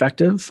is more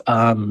effective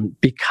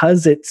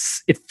because it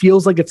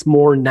feels like it's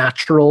more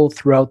natural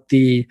throughout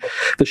the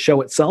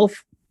show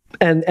itself,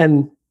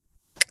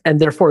 and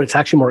therefore it's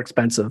actually more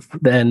expensive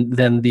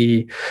than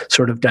the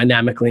sort of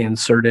dynamically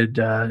inserted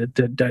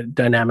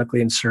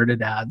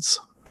ads.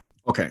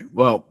 Okay,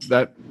 well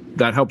that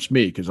helps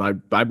me because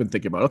I've been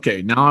thinking about,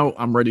 okay, now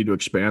I'm ready to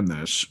expand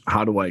this.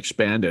 How do I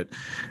expand it?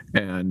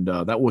 And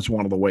that was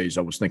one of the ways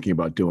I was thinking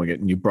about doing it.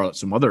 And you brought up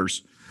some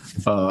others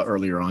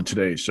earlier on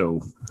today,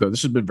 so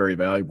this has been very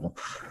valuable.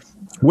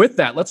 With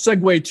that, let's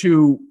segue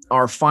to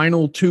our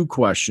final two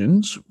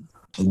questions.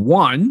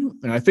 One,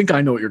 and I think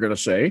I know what you're going to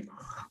say,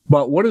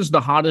 but what is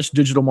the hottest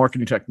digital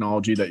marketing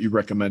technology that you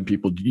recommend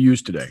people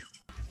use today?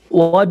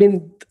 Well, I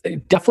mean,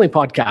 definitely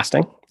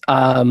podcasting.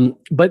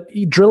 But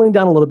drilling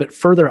down a little bit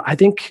further, I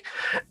think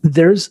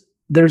there's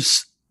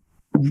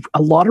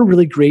a lot of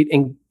really great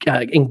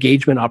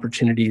engagement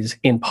opportunities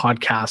in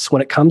podcasts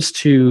when it comes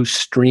to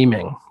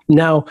streaming.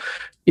 Now,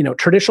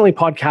 traditionally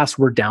podcasts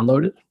were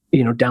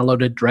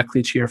downloaded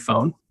directly to your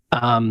phone.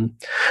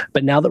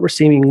 But now that we're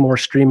seeing more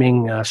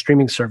streaming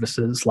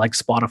services like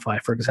Spotify,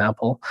 for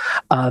example,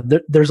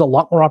 there's a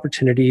lot more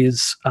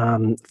opportunities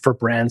for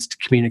brands to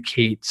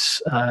communicate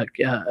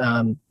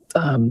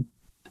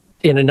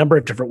in a number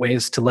of different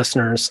ways to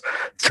listeners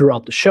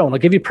throughout the show. And I'll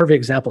give you a perfect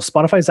example.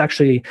 Spotify is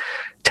actually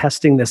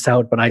testing this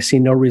out, but I see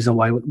no reason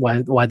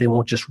why they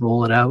won't just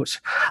roll it out.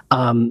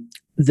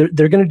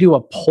 They're going to do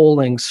a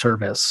polling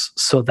service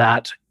so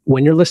that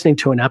when you're listening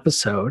to an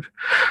episode,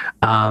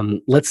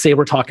 let's say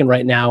we're talking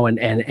right now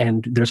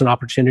and there's an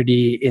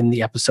opportunity in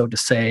the episode to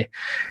say,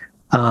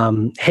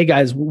 hey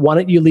guys, why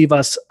don't you leave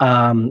us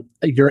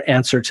your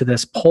answer to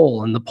this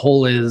poll? And the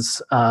poll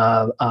is,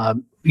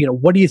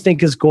 what do you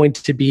think is going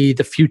to be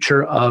the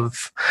future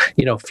of,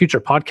 future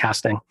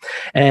podcasting?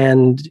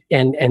 And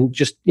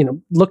just,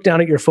 look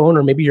down at your phone,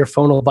 or maybe your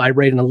phone will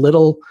vibrate and a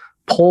little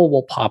poll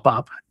will pop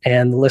up,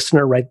 and the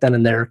listener right then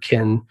and there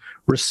can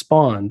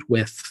respond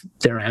with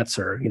their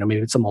answer.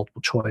 Maybe it's a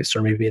multiple choice,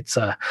 or maybe it's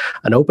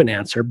an open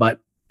answer, but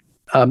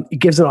it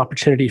gives an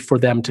opportunity for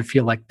them to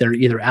feel like they're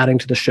either adding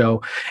to the show,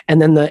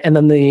 and then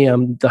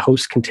the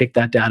host can take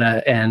that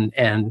data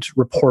and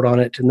report on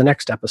it in the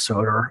next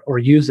episode, or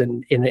use it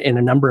in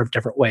a number of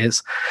different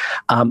ways.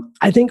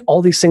 I think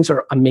all these things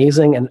are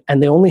amazing,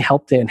 and they only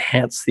help to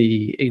enhance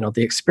the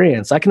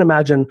experience. I can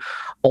imagine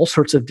all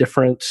sorts of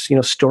different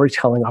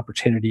storytelling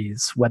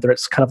opportunities, whether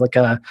it's kind of like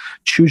a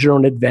choose your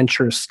own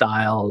adventure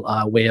style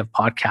way of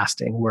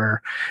podcasting,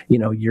 where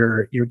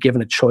you're given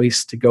a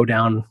choice to go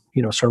down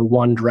sort of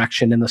one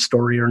direction in the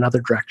story or another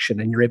direction,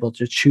 and you're able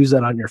to choose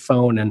that on your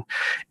phone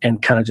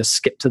and kind of just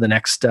skip to the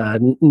next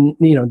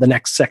the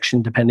next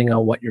section depending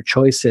on what your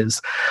choice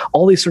is.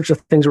 All these sorts of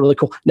things are really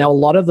cool. Now, a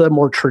lot of the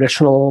more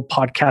traditional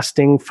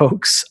podcasting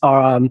folks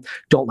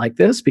don't like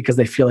this, because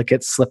they feel like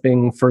it's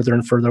slipping further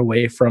and further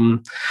away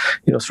from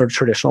sort of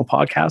traditional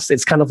podcasts.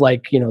 It's kind of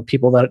like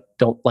people that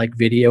don't like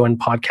video and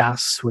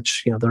podcasts,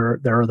 which there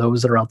are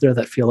those that are out there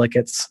that feel like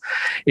it's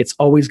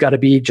always got to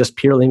be just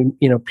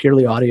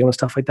purely audio and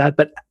stuff like that.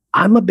 But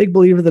I'm a big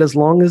believer that as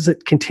long as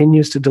it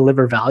continues to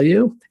deliver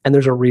value and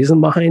there's a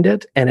reason behind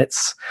it, and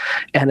it's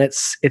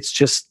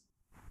just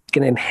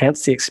going to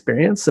enhance the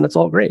experience, and it's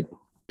all great.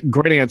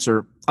 Great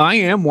answer. I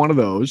am one of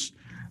those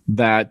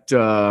that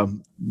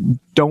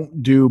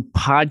don't do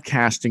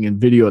podcasting and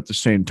video at the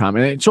same time.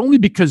 And it's only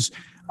because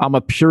I'm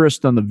a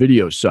purist on the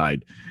video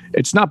side.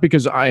 It's not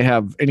because I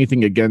have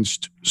anything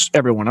against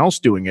everyone else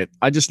doing it.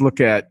 I just look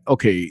at,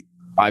 okay,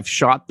 I've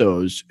shot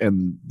those,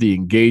 and the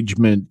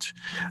engagement,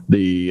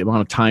 the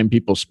amount of time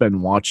people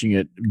spend watching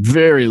it,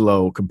 very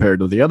low compared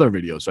to the other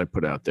videos I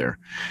put out there.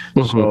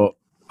 Mm-hmm. So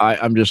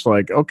I'm just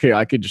like, okay,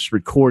 I could just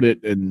record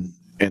it and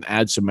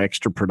add some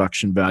extra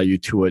production value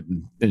to it,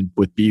 and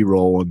with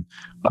B-roll and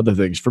other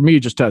things. For me,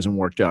 it just hasn't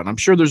worked out. And I'm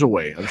sure there's a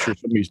way. I'm sure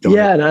somebody's done it.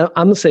 Yeah, and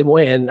I'm the same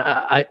way. And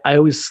I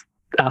always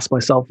ask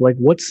myself, like,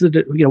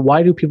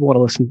 why do people want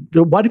to listen?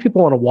 Why do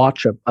people want to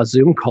watch a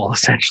Zoom call,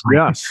 essentially?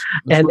 Yes.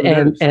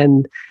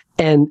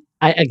 And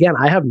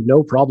I have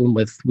no problem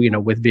with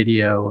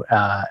video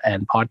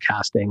and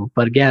podcasting,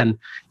 but again,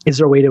 is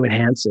there a way to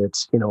enhance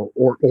it,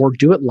 or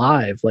do it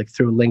live, like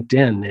through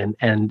LinkedIn,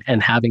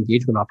 and have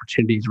engagement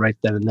opportunities right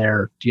then and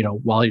there,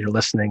 while you're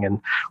listening, and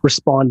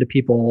respond to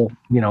people,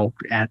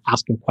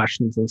 asking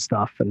questions and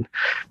stuff. And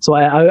so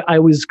I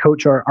always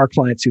coach our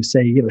clients who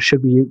say,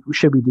 should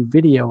we do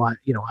video?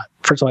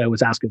 First of all, I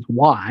always ask is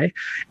why,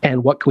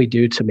 and what can we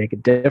do to make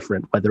it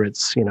different, whether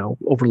it's,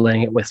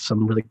 overlaying it with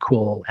some really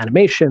cool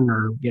animation,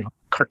 or,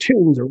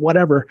 cartoons, or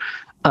whatever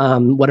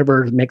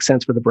makes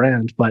sense for the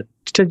brand. But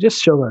to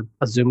just show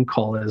a Zoom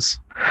call is,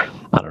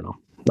 I don't know,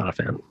 not a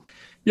fan.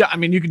 Yeah, I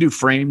mean, you can do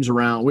frames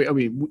around.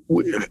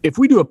 If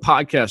we do a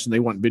podcast and they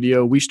want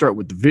video, we start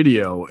with the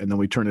video and then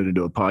we turn it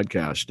into a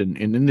podcast. And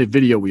in the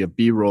video, we have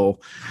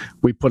B-roll.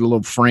 We put a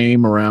little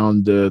frame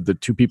around the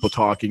two people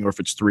talking, or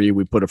if it's three,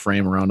 we put a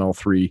frame around all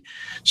three.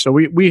 So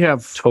we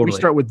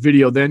start with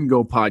video, then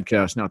go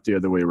podcast, not the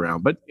other way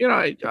around. But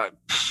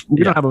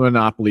we don't have a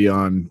monopoly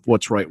on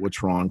what's right,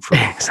 what's wrong for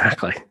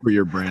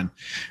your brand.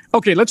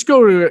 Okay, let's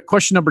go to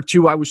question number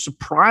 2. I was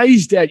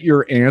surprised at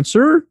your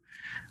answer.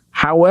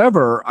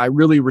 However, I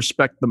really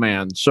respect the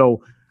man.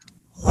 So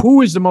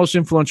who is the most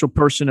influential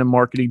person in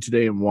marketing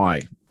today, and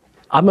why?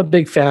 I'm a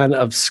big fan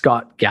of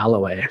Scott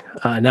Galloway.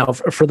 Now,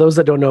 for those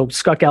that don't know,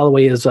 Scott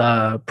Galloway is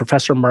a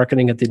professor of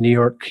marketing at the New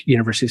York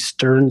University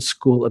Stern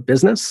School of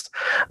Business.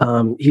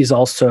 He's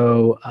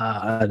also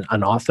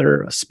an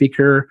author, a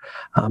speaker.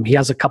 He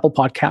has a couple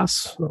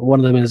podcasts. One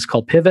of them is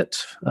called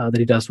Pivot, that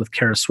he does with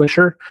Kara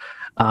Swisher.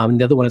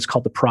 The other one is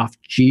called The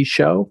Prof G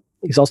Show.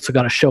 He's also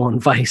got a show on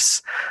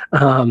Vice,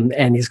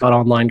 and he's got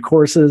online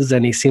courses,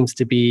 and he seems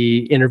to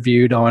be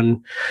interviewed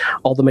on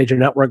all the major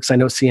networks. I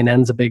know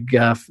CNN's a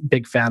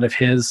big fan of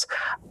his.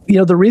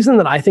 The reason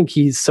that I think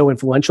he's so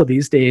influential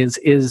these days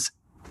is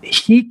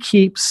he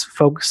keeps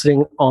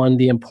focusing on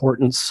the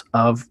importance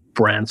of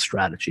brand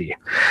strategy,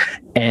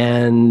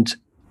 and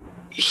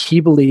he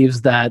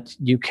believes that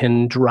you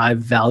can derive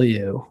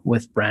value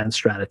with brand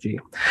strategy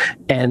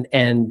and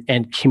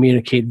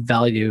communicate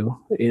value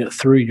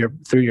through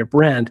your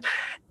brand.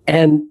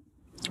 And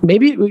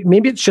maybe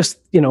it's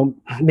just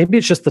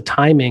the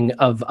timing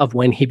of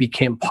when he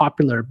became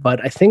popular.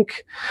 But I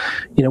think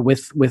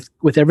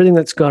with everything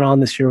that's gone on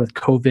this year with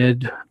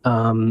COVID,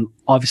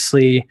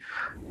 obviously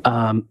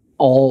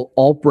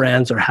all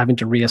brands are having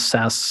to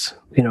reassess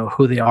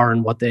who they are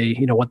and what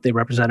they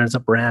represent as a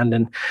brand,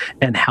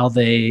 and how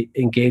they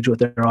engage with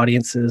their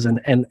audiences,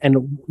 and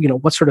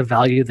what sort of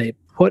value they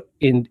put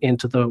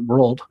into the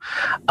world.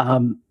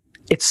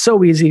 It's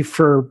so easy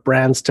for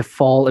brands to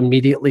fall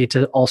immediately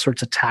to all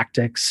sorts of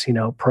tactics,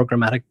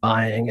 programmatic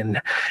buying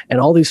and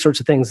all these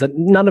sorts of things, that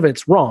none of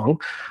it's wrong.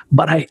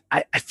 But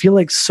I feel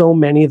like so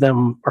many of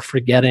them are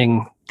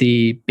forgetting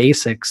the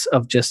basics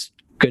of just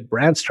good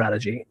brand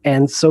strategy.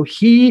 And so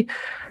he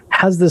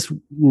has this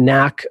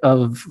knack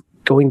of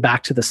going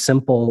back to the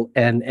simple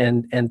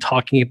and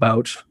talking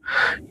about,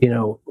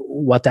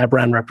 what that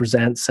brand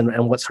represents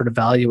and what sort of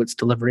value it's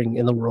delivering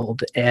in the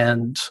world,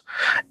 and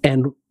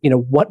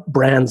what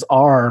brands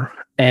are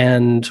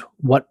and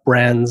what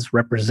brands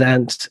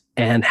represent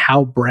and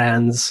how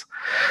brands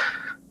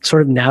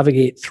sort of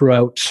navigate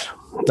throughout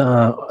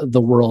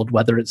the world,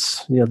 whether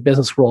it's the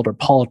business world or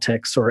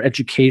politics or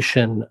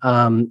education.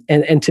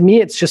 And to me,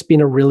 it's just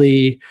been a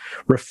really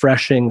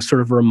refreshing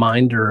sort of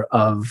reminder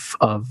of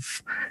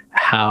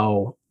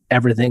how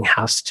everything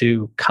has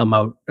to come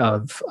out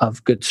of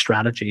good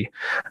strategy.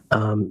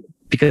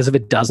 Because if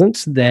it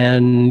doesn't,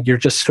 then you're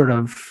just sort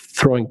of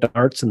throwing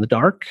darts in the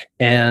dark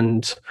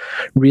and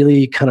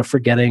really kind of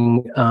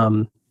forgetting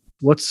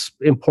what's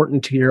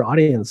important to your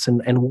audience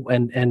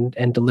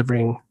and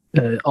delivering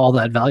all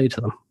that value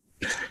to them.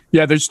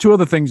 Yeah, there's two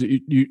other things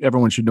that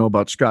everyone should know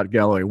about Scott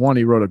Galloway. One,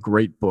 he wrote a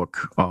great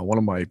book, one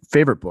of my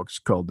favorite books,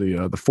 called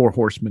The Four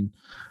Horsemen.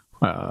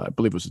 I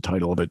believe was the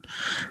title of it.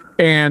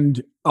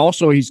 And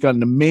also, he's got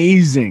an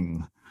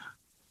amazing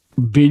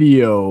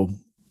video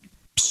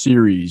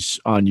series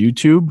on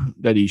YouTube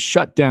that he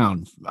shut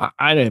down.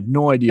 I have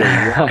no idea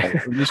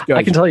why.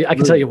 I can tell you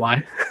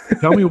why.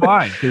 Tell me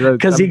why.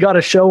 Because he got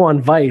a show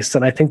on Vice,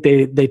 and I think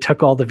they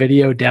took all the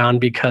video down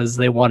because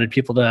they wanted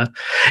people to.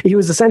 He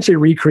was essentially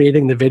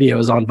recreating the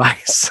videos on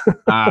Vice.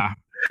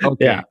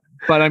 Okay. Yeah.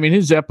 But I mean,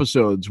 his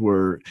episodes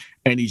were,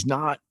 and he's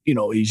not,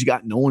 he's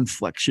got no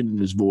inflection in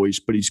his voice,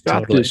 but he's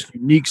got this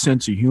unique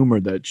sense of humor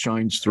that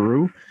shines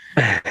through.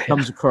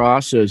 Comes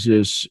across as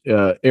this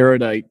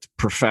erudite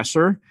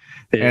professor,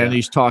 and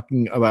he's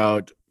talking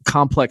about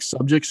complex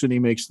subjects, and he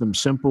makes them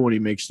simple and he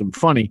makes them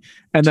funny.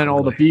 And then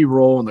all the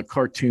B-roll and the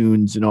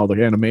cartoons and all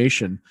the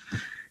animation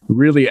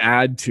really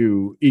add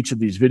to each of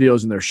these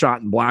videos, and they're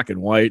shot in black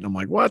and white. And I'm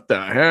like, what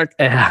the heck?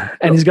 Yeah.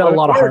 And he's got a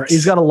lot of heart.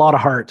 He's got a lot of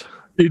heart.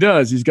 He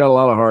does. He's got a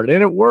lot of heart,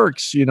 and it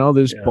works.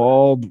 This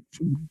bald,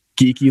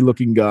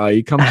 geeky-looking guy.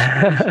 He comes,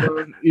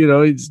 he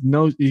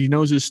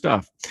knows his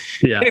stuff.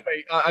 Yeah.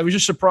 Anyway, I was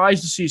just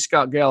surprised to see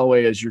Scott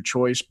Galloway as your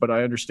choice, but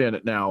I understand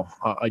it now.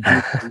 I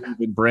do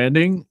believe in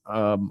branding.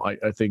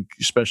 I think,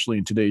 especially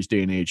in today's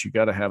day and age, you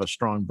got to have a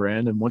strong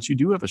brand, and once you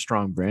do have a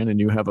strong brand and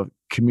you have a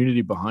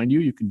community behind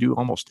you, you can do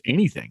almost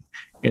anything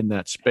in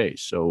that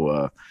space.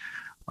 So,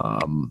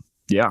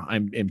 yeah,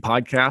 I'm in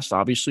podcast,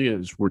 obviously,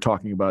 as we're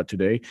talking about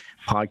today.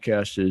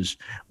 Podcast is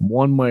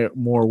one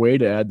more way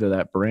to add to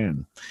that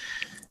brand.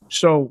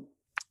 So,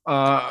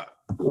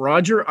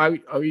 Roger, I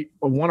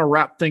want to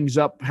wrap things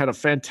up. Had a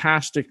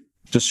fantastic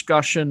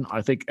discussion.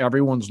 I think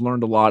everyone's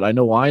learned a lot. I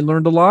know I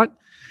learned a lot.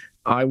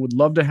 I would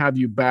love to have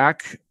you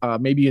back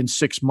maybe in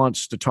 6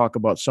 months to talk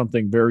about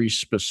something very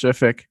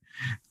specific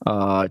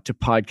to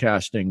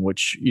podcasting,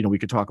 which, we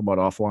could talk about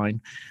offline.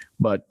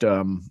 But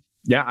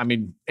yeah, I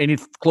mean, any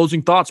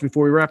closing thoughts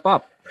before we wrap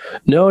up?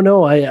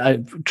 No, I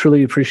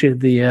truly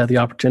appreciated the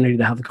opportunity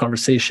to have the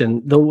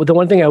conversation. The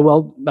one thing I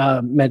will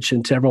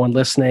mention to everyone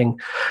listening,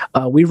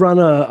 we run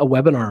a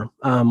webinar,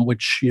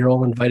 which you're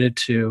all invited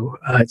to.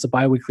 It's a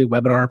bi-weekly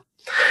webinar.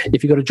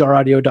 If you go to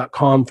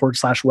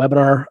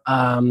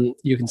jaraudio.com/webinar,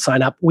 you can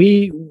sign up.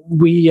 We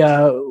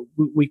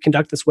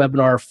conduct this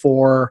webinar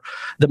for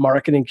the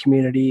marketing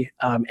community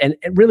and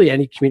really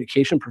any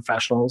communication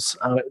professionals.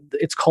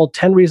 It's called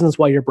 10 Reasons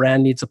Why Your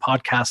Brand Needs a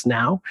Podcast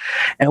Now.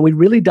 And we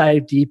really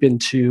dive deep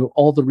into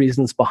all the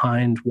reasons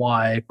behind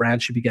why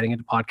brands should be getting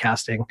into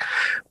podcasting.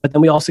 But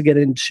then we also get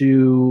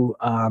into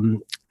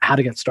how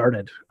to get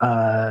started,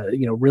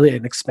 really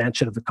an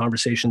expansion of the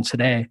conversation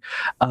today,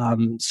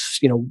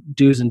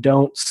 do's and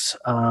don'ts,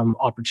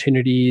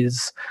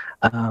 opportunities,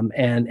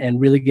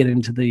 and really get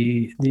into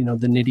the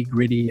nitty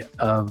gritty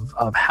of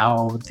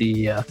how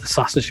the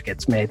sausage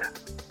gets made.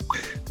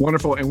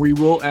 Wonderful. And we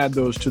will add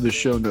those to the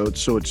show notes.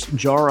 So it's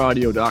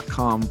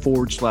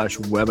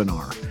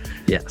jaraudio.com/webinar.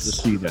 Yes. To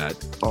see that.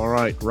 All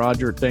right,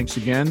 Roger, thanks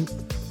again.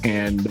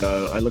 And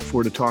I look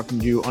forward to talking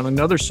to you on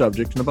another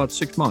subject in about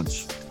 6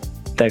 months.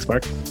 Thanks,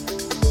 Mark.